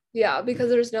terrifying. yeah, because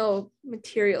there's no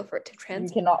material for it to You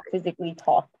transport. cannot physically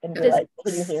talk and be like,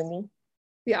 "Can you hear me?"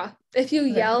 Yeah, if you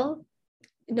Okay. yell,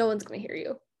 no one's gonna hear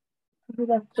you.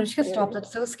 That's so Just stop. scary.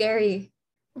 That's so scary.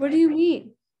 What do you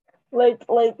mean? Like,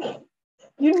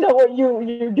 you know what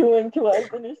you're doing to us,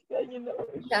 Anushka. You know.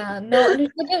 Yeah, no,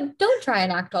 Anushka, don't try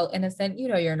and act all innocent. You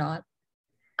know you're not.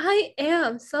 I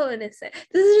am so innocent.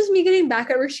 This is just me getting back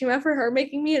at Rishima for her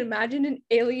making me imagine an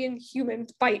alien human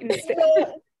fight in space.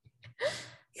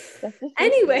 That's just so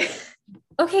Anyway, scary.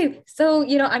 Okay, so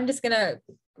I'm just gonna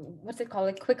what's it called?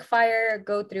 Like quick fire,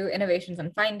 go through innovations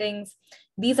and findings.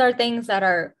 These are things that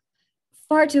are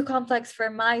far too complex for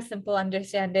my simple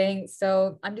understanding.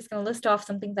 So I'm just gonna list off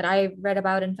something that I read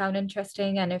about and found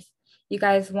interesting. And if you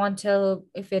guys want to,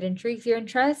 if it intrigues your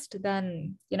interest,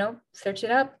 then search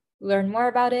it up, learn more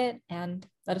about it, and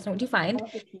let us know what you You find.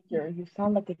 sound like a teacher. You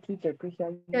sound like a teacher,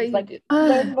 Krisha. yeah, Just you like do.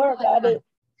 learn more about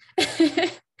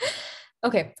it.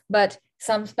 Okay, but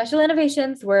some special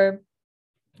innovations were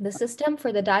the system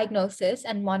for the diagnosis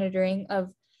and monitoring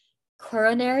of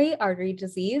coronary artery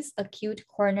disease, acute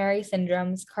coronary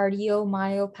syndromes,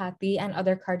 cardiomyopathy, and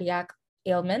other cardiac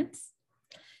ailments.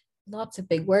 Lots of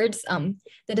big words.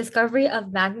 The discovery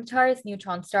of magnetars,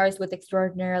 neutron stars with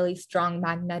extraordinarily strong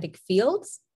magnetic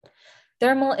fields.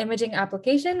 Thermal imaging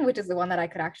application, which is the one that I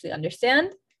could actually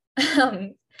understand.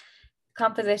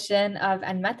 Composition of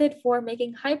and method for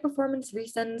making high performance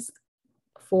resins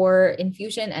for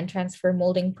infusion and transfer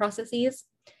molding processes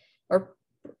or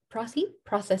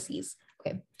processes.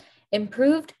 Okay.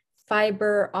 Improved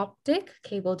fiber optic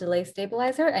cable delay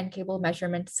stabilizer and cable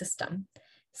measurement system.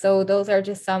 So those are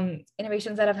just some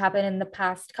innovations that have happened in the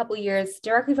past couple of years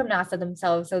directly from NASA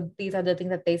themselves. So these are the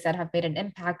things that they said have made an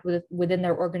impact within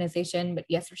their organization. But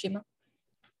yes, Rashima.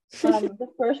 The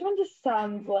first one just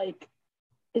sounds like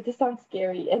it just sounds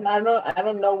scary, and I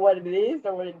don't know what it is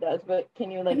or what it does, but can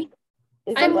you like?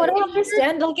 Is From it what like? I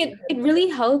understand, like it really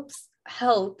helps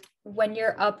health when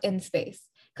you're up in space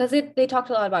because they talked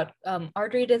a lot about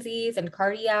artery disease and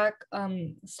cardiac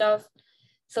stuff.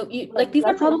 So like these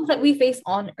are problems that we face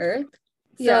on Earth.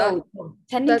 Yeah, So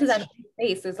tending to them in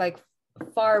space is like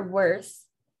far worse.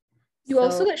 you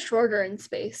also get shorter in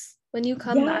space. When you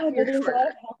come back, you're There's a lot of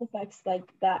shorter. health effects like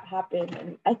that happen,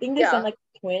 and I think they sent Yeah. like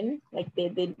twin, like they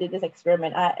did this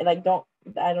experiment. I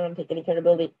don't take any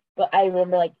credibility, but I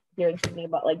remember like hearing something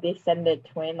about like they send a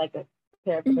twin, like a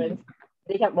pair of twins.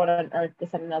 They kept one on Earth, they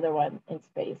sent another one in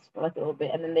space for like a little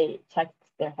bit, and then they checked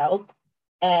their health.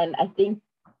 And I think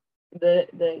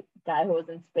the guy who was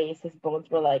in space, his bones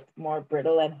were like more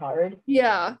brittle and hard.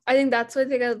 Yeah, I think that's why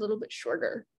they get a little bit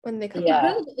shorter when they come Yeah.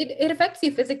 back. It affects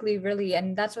you physically, really,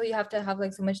 and that's why you have to have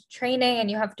like so much training, and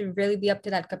you have to really be up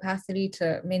to that capacity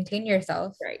to maintain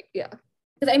yourself. Right. Yeah.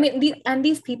 Because I mean,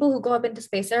 these people who go up into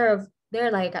space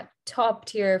they're like at top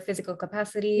tier physical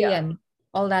capacity Yeah. and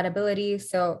all that ability.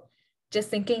 So just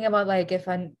thinking about like if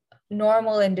a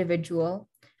normal individual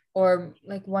or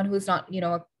like one who's not,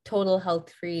 a total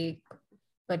health freak,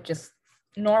 but just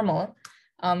normal,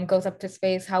 goes up to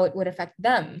space, how it would affect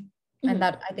them. And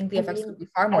that I think the effects would be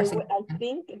far more significant. I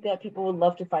think that people would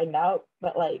love to find out,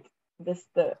 but like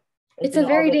it's a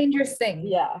very dangerous thing.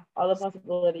 Yeah, all the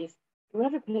possibilities. We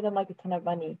have to pay them like a ton of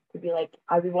money to be like,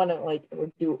 I want to like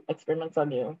do experiments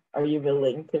on you. Are you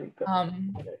willing to go?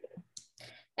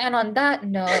 And on that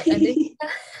note,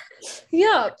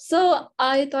 yeah, so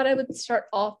I thought I would start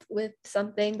off with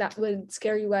something that would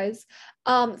scare you guys.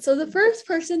 So the first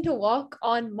person to walk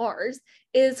on Mars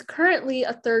is currently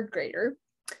a third grader.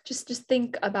 Just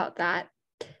think about that.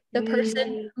 The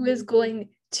person who is going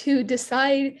to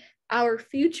decide our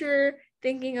future,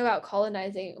 thinking about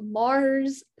colonizing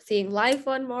Mars, seeing life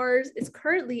on Mars, is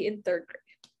currently in third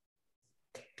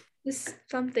grade. Just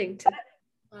something to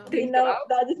think about.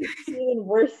 That just makes it even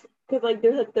worse because like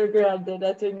there's a third grader out there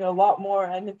that's doing a lot more,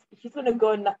 and he's gonna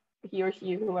go, he or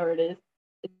she, whoever it is,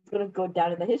 it's gonna go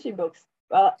down in the history books.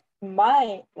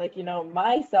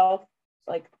 Myself,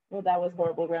 like, well, that was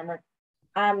horrible grammar.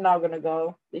 I'm not gonna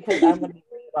go because I'm gonna be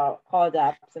worried about college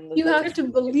apps and you have to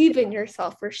believe in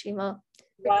yourself, Rashima.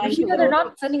 Rashima, they're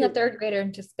not sending a third grader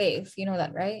into space. You know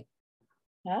that, right?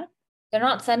 Huh? They're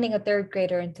not sending a third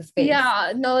grader into space.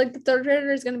 Yeah, no, like the third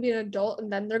grader is going to be an adult and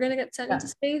then they're going to get sent into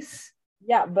space.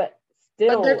 Yeah, but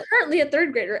still. But they're currently a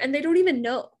third grader and they don't even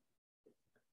know.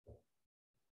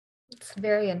 It's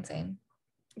very insane.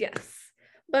 Yes.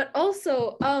 But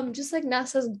also, just like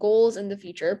NASA's goals in the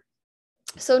future.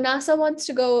 So NASA wants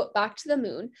to go back to the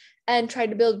moon and try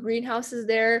to build greenhouses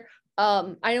there.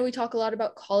 I know we talk a lot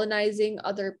about colonizing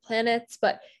other planets,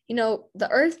 but the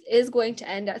Earth is going to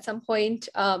end at some point.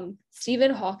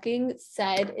 Stephen Hawking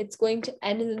said it's going to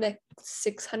end in the next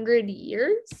 600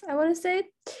 years, I want to say.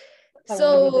 I'm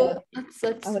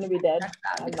going to be dead.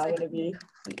 I'm not going to be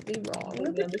completely wrong. I'm going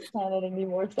to be on this planet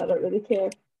anymore, so I don't really care.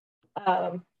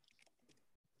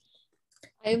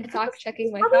 I'm fact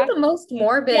checking my facts. The most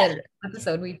morbid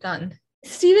episode we've done.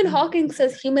 Stephen Hawking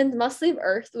says humans must leave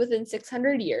Earth within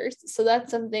 600 years. So that's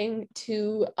something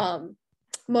to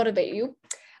motivate you.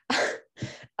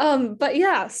 But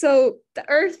yeah, so the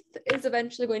Earth is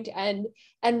eventually going to end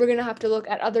and we're going to have to look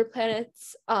at other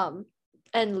planets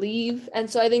and leave. And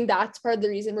so I think that's part of the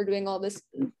reason we're doing all this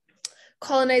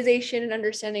colonization and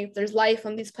understanding if there's life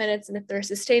on these planets and if they're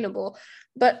sustainable.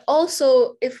 But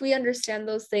also, if we understand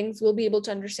those things, we'll be able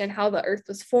to understand how the Earth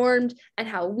was formed and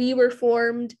how we were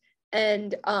formed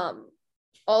and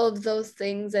all of those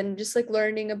things, and just like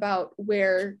learning about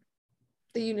where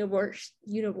the universe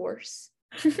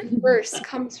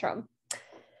comes from.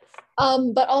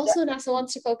 But also NASA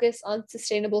wants to focus on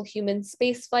sustainable human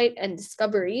spaceflight and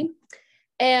discovery.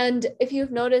 And if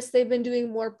you've noticed, they've been doing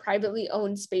more privately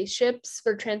owned spaceships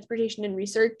for transportation and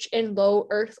research in low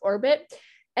Earth orbit.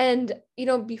 And,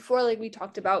 before, like we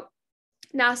talked about,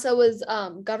 NASA was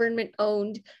government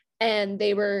owned and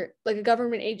they were like a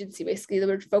government agency, basically. They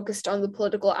were focused on the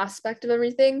political aspect of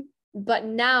everything. But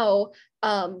now,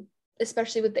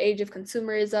 especially with the age of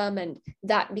consumerism and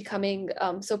that becoming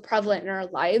so prevalent in our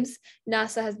lives,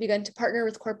 NASA has begun to partner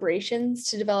with corporations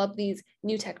to develop these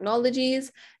new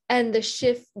technologies. And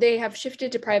they have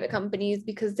shifted to private companies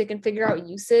because they can figure out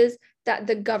uses that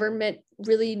the government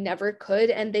really never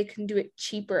could, and they can do it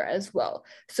cheaper as well.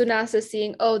 So NASA is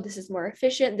seeing, oh, this is more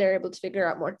efficient. They're able to figure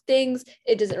out more things.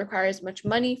 It doesn't require as much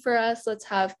money for us. Let's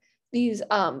have these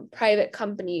private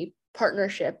company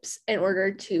partnerships in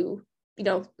order to,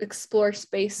 explore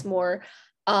space more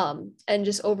and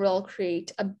just overall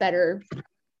create a better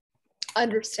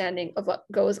understanding of what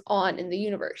goes on in the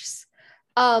universe.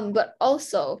 But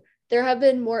also, there have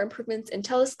been more improvements in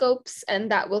telescopes,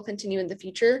 and that will continue in the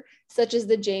future, such as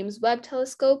the James Webb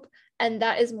Telescope, and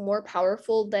that is more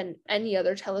powerful than any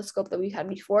other telescope that we've had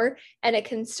before, and it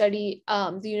can study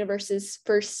the universe's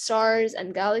first stars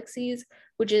and galaxies,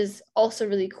 which is also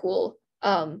really cool.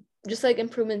 Just like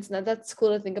improvements, and that's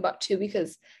cool to think about too,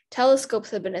 because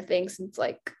telescopes have been a thing since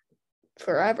like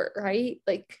forever, right?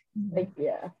 Like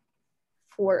yeah.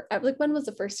 Like when was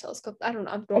the first telescope? I don't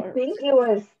know. I think it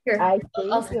was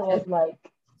like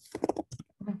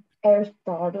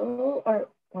Aristotle or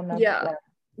one of them.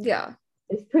 Yeah.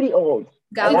 It's pretty old.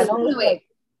 1708.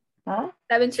 Huh?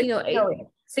 1708.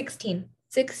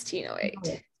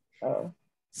 1608. Oh.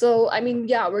 So I mean,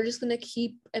 yeah, we're just gonna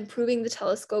keep improving the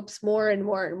telescopes more and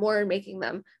more and more and making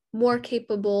them more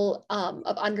capable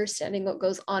of understanding what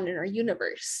goes on in our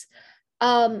universe.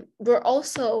 We're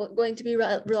also going to be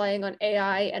relying on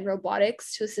AI and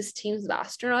robotics to assist teams of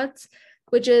astronauts,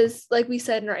 which is, like we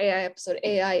said in our AI episode,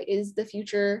 AI is the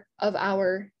future of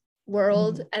our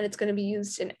world, and it's going to be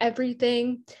used in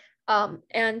everything.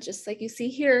 And just like you see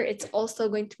here, it's also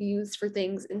going to be used for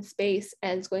things in space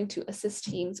and it's going to assist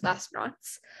teams of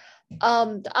astronauts.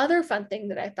 The other fun thing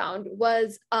that I found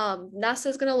was NASA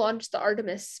is going to launch the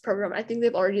Artemis program. I think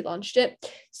they've already launched it.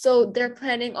 So they're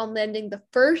planning on landing the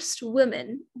first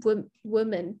women,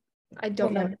 I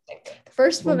don't know, the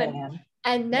first woman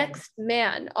and next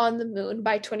man on the moon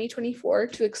by 2024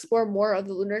 to explore more of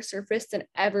the lunar surface than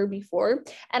ever before.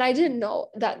 And I didn't know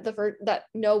that that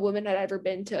no woman had ever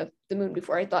been to the moon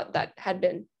before. I thought that had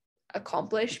been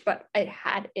accomplished, but it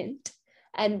hadn't.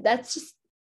 And that's just,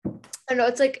 I don't know,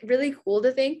 it's like really cool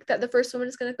to think that the first woman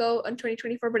is going to go in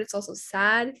 2024, but it's also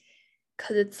sad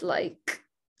because it's like,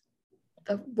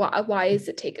 why is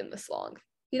it taking this long?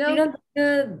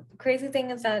 The crazy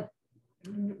thing is that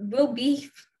we'll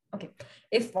be okay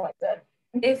if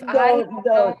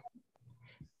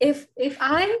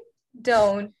I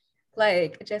don't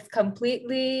like just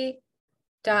completely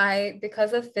die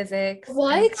because of physics,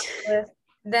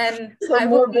 then I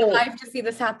will be alive to see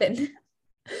this happen.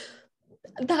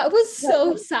 That was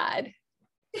so sad.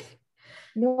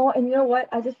 No, and you know what?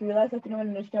 I just realized, like,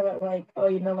 when Anushka about, like, oh,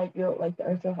 like, like, the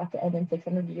Earth will have to end in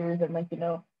 600 years, and, like,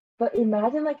 but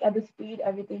imagine, like, at the speed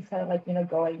everything's kind of, like,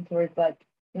 going towards, like,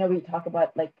 we talk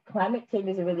about, like, climate change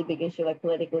is a really big issue, like,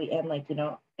 politically and, like,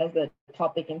 as a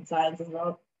topic in science as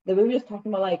well. We were just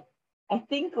talking about, like, I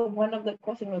think one of the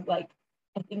question was, like,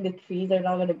 I think the trees are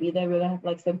not going to be there. We're going to have to,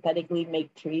 like, synthetically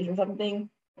make trees or something.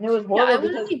 And it was horrible. Yeah, I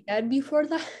want to be dead before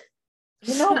that.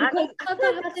 Because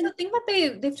that's the thing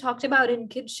that they've talked about in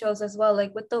kids shows as well,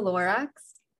 like with the Lorax.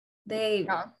 They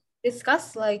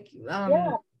discuss, like,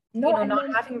 not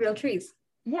having real trees.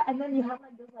 Yeah, and then you have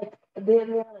like this, like they're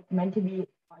like meant to be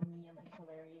funny and like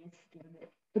hilarious,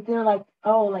 but they're like,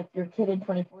 oh, like your kid in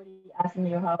 2040 asking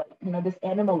you how this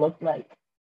animal looked like,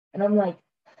 and I'm like,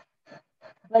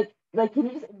 can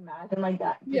you just imagine like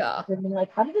that? Yeah.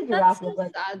 Like, how did a giraffe look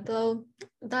like? Sad though.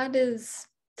 That is,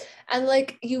 and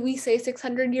like we say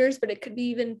 600 years, but it could be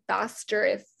even faster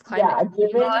if climate.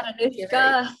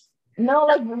 No,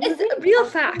 like it's a real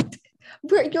fact.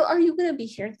 Are you gonna be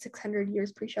here in 600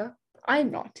 years, Prisha?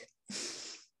 I'm not.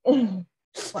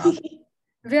 Wow.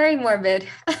 Very morbid.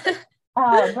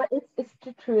 But it's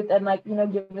the truth, and like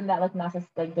given that like NASA's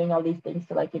like doing all these things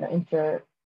to like ensure,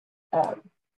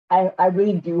 I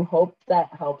really do hope that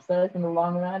helps us in the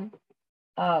long run.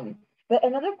 But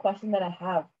another question that I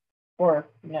have for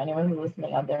anyone who's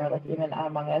listening out there, like even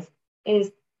among us,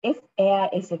 is if AI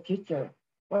is the future,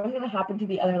 what's going to happen to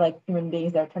the other like human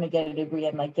beings that are trying to get a degree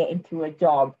and like get into a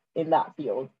job in that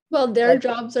field? Well, their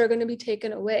jobs are going to be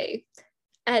taken away,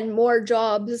 and more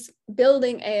jobs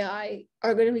building AI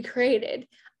are going to be created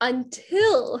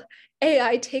until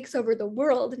AI takes over the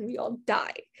world and we all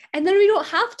die. And then we don't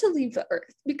have to leave the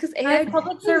earth because AI.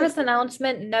 Public service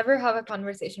announcement: never have a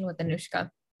conversation with Anushka.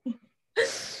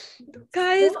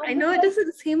 Guys, I know it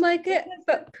doesn't seem like it,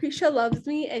 but Prisha loves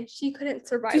me and she couldn't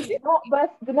survive it.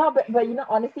 But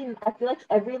honestly, I feel like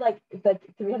every like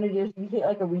 300 years we hit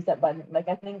like a reset button. Like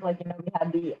I think like we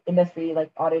had the industry, like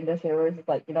auto industry, where it's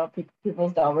like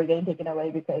people's jobs were getting taken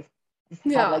away because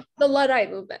the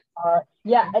Luddite movement.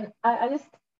 And I just,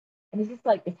 and it's just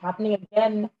like it's happening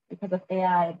again because of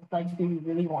AI. It's like, do we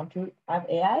really want to have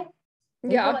AI?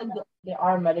 Yeah, like there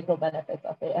are medical benefits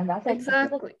of it, and that's like,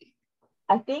 exactly.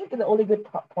 I think the only good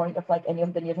point of like any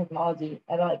of the new technology,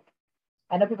 and like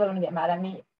I know people are gonna get mad at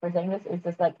me for saying this, is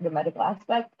just like the medical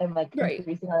aspect and like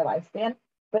increasing our lifespan.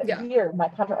 But here, my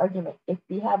counter argument: if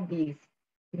we have these,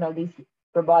 these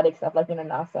robotic stuff like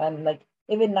NASA, and like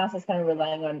even NASA's kind of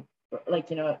relying on like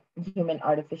human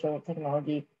artificial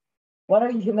technology, what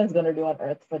are humans gonna do on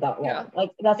Earth for that long? Yeah.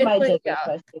 Like that's my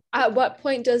question. At what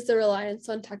point does the reliance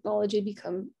on technology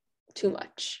become too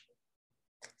much?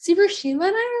 See, Rashima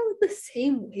and I are like the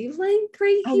same wavelength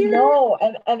right here. I know,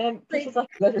 and then Prisha's like,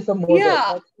 you guys are so morbid.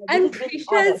 Yeah, and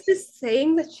Prisha is just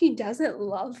saying that she doesn't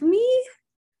love me.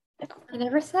 I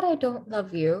never said I don't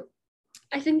love you.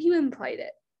 I think you implied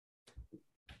it.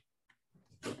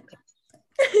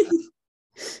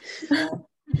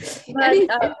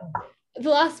 The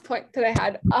last point that I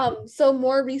had, so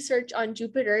more research on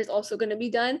Jupiter is also going to be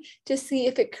done to see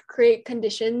if it could create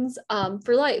conditions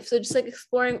for life. So just like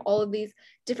exploring all of these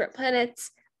different planets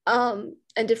and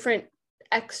different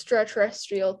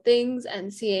extraterrestrial things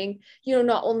and seeing,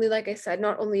 not only, like I said,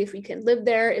 not only if we can live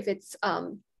there, if it's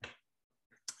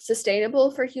sustainable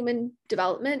for human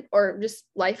development or just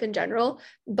life in general,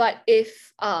 but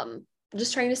if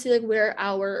just trying to see like where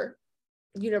our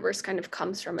universe kind of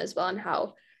comes from as well and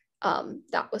how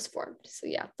that was formed. So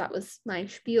yeah, that was my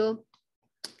spiel.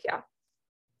 Yeah.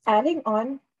 Adding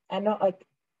on, I know like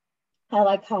I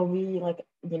like how we like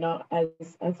you know,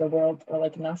 as a world, or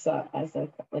like NASA as a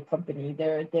like company,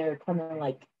 they're trying to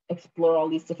like explore all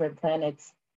these different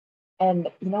planets. And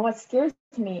you know what scares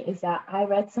me is that I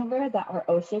read somewhere that our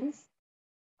oceans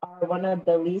are one of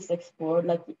the least explored.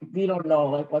 Like we don't know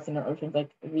like what's in our oceans.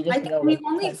 Like we I just think know we've like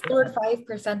only 10%. explored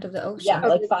 5% of the Yeah, ocean.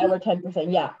 like 5 or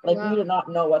 10%. Yeah, like we Wow. do not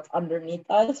know what's underneath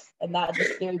us, and that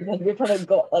just scares me because we're trying to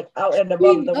go like out and We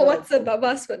above the know world. what's above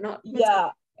us, but not what's Yeah,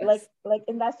 below us. like,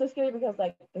 and that's so scary because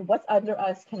like what's under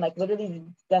us can like literally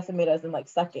decimate us in like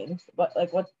seconds. But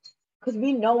like what? Because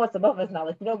we know what's above us now.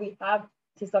 Like you know, we have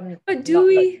to some. But Not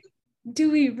like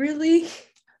do we really?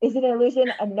 is it an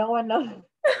illusion? And no one knows.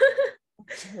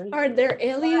 Are there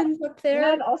aliens up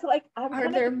there? And also like I'm Are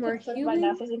kind there of more concerned why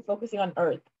humans? NASA isn't focusing on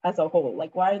Earth as a whole.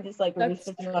 Like why are they just like That's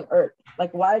researching true. on Earth?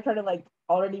 Like why are trying to like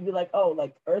already be like, oh,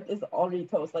 like Earth is already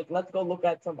toast. Like let's go look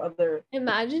at some other.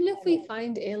 Imagine if we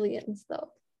find aliens though.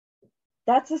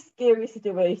 That's a scary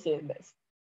situation.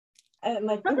 And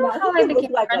like I don't know imagine how if I they look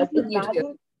became like friends us. with you two.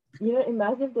 Imagine, you know,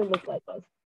 imagine if they look like us.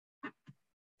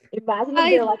 Imagine if I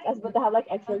they're like us, but they have like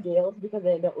extra gales because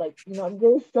they don't like, you know,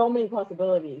 there's so many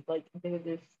possibilities. Like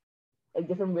there's like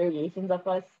different variations of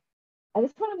us. I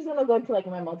just want to just gonna go into like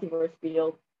my multiverse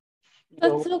field.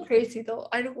 That's so crazy though.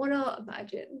 I don't want to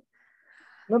imagine.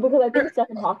 No, because I think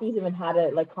Stephen Hawking even had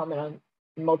a like comment on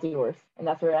multiverse, and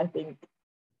that's where I think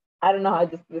I don't know how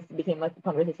this became like a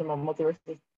conversation about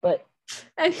multiverses, but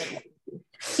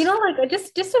You know, like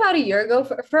just about a year ago,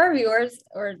 for our viewers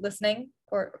or listening,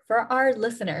 or for our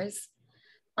listeners,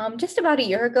 just about a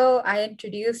year ago, I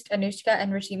introduced Anushka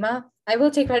and Rashima. I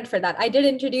will take credit for that. I did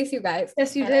introduce you guys.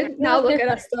 Yes, you and I did. feel Now like look they're-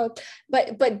 at us though.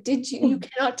 But did you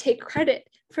cannot take credit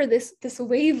for this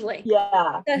wavelength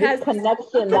yeah, that this has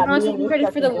connection I'm that not me and taking credit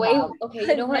Nushka for the can wave. have Okay,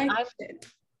 you know what? connection.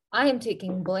 I am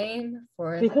taking blame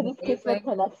for because the it's Kismet wavelength.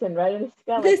 connection, right?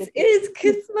 Anushka? This Like is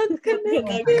Kismet it's Oh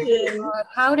my connection. God,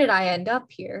 how did I end up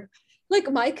here? Like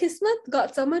my Kismet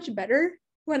got so much better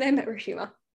when I met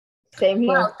Rashima. Same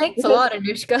here. Wow, thanks a lot,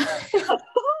 Anushka.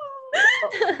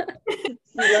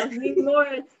 She loves me more.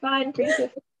 It's fine,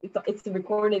 princess. It's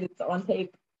recorded. It's on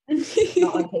tape.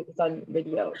 Not on tape. It's on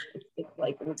video. It's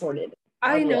like recorded.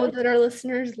 I know Audio. that our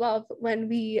listeners love when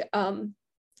we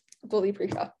bully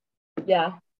Prisha.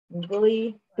 Yeah,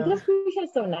 bully because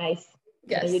Prisha's so nice.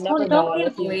 Yes. You never Don't know be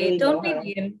unless you bullied. really know Don't be her.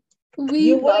 mean. We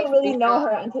You love wouldn't really know Prisha,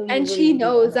 her until you and really, she really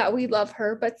know knows her. that we love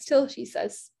her, but still she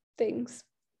says things.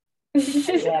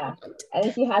 Yeah, and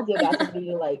then she has the audacity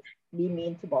to like be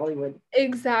mean to Bollywood.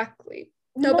 Exactly.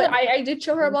 No, but I did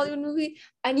show her a Bollywood movie.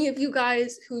 Any of you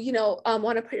guys who, you know,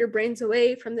 want to put your brains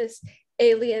away from this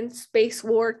alien space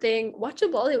war thing, watch a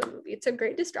Bollywood movie. It's a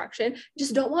great distraction.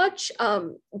 Just don't watch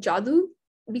Jadoo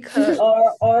because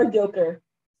or Joker.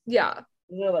 yeah.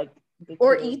 They're like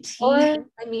Or E.T. Or-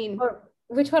 I mean, Or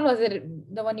which one was it?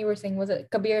 The one you were saying, was it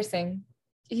Kabir Singh?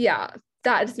 yeah,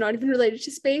 that is not even related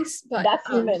to space, but that's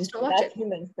humans. just don't watch That's it.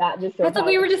 humans. That just I shows thought how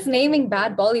we were just naming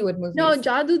bad Bollywood movies. No,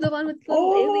 Jadoo, the one with the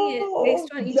little alien based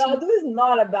on E.T. Jadoo is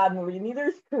not a bad movie. Neither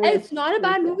is Korean. It's not a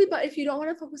bad movie, but if you don't want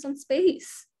to focus on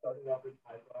space.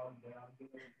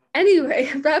 Anyway,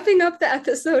 wrapping up the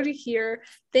episode here.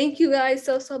 Thank you guys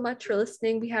so much for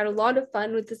listening. We had a lot of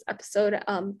fun with this episode,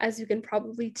 as you can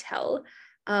probably tell.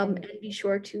 And be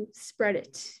sure to spread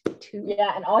it to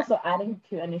Yeah, and also adding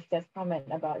to Anushka's comment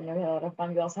about, you know, we had a lot of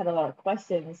fun. We also had a lot of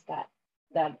questions that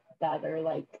are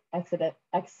like that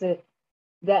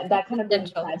kind of bring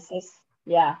Existential. crisis.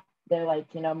 Yeah, they're like,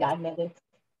 you know, magnetic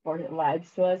for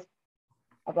vibes to us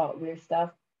about weird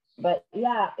stuff. But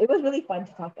yeah, it was really fun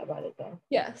to talk about it though.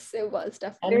 yes, it was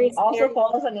And definitely also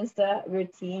follow us on Insta, we're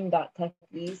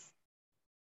teen.techies.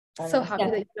 so happy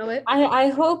that you know it. I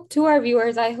hope, to our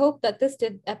viewers, I hope that this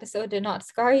episode did not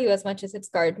scar you as much as it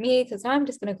scarred me, because now I'm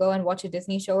just gonna go and watch a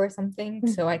Disney show or something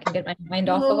so I can get my mind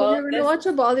off of all You're of gonna this. watch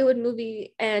a Bollywood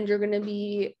movie and you're gonna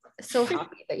be so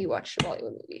happy that you watched a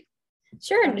Bollywood movie.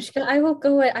 Sure, Anushka, I will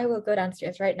go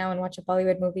downstairs right now and watch a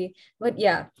Bollywood movie. But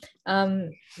yeah,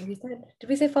 did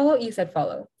we say follow? You said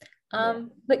follow.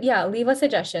 But yeah, leave us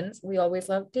suggestions. We always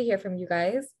love to hear from you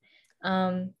guys.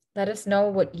 Let us know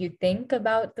what you think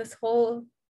about this whole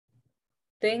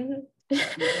thing,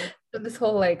 this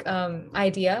whole like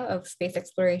idea of space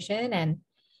exploration and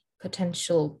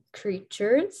potential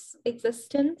creatures'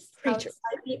 existence Creatures.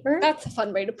 outside the Earth. That's a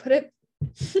fun way to put it.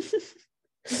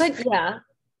 But yeah,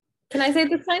 can I say it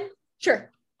this time? Sure.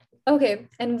 Okay,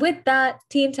 and with that,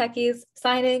 Team Techies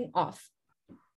signing off.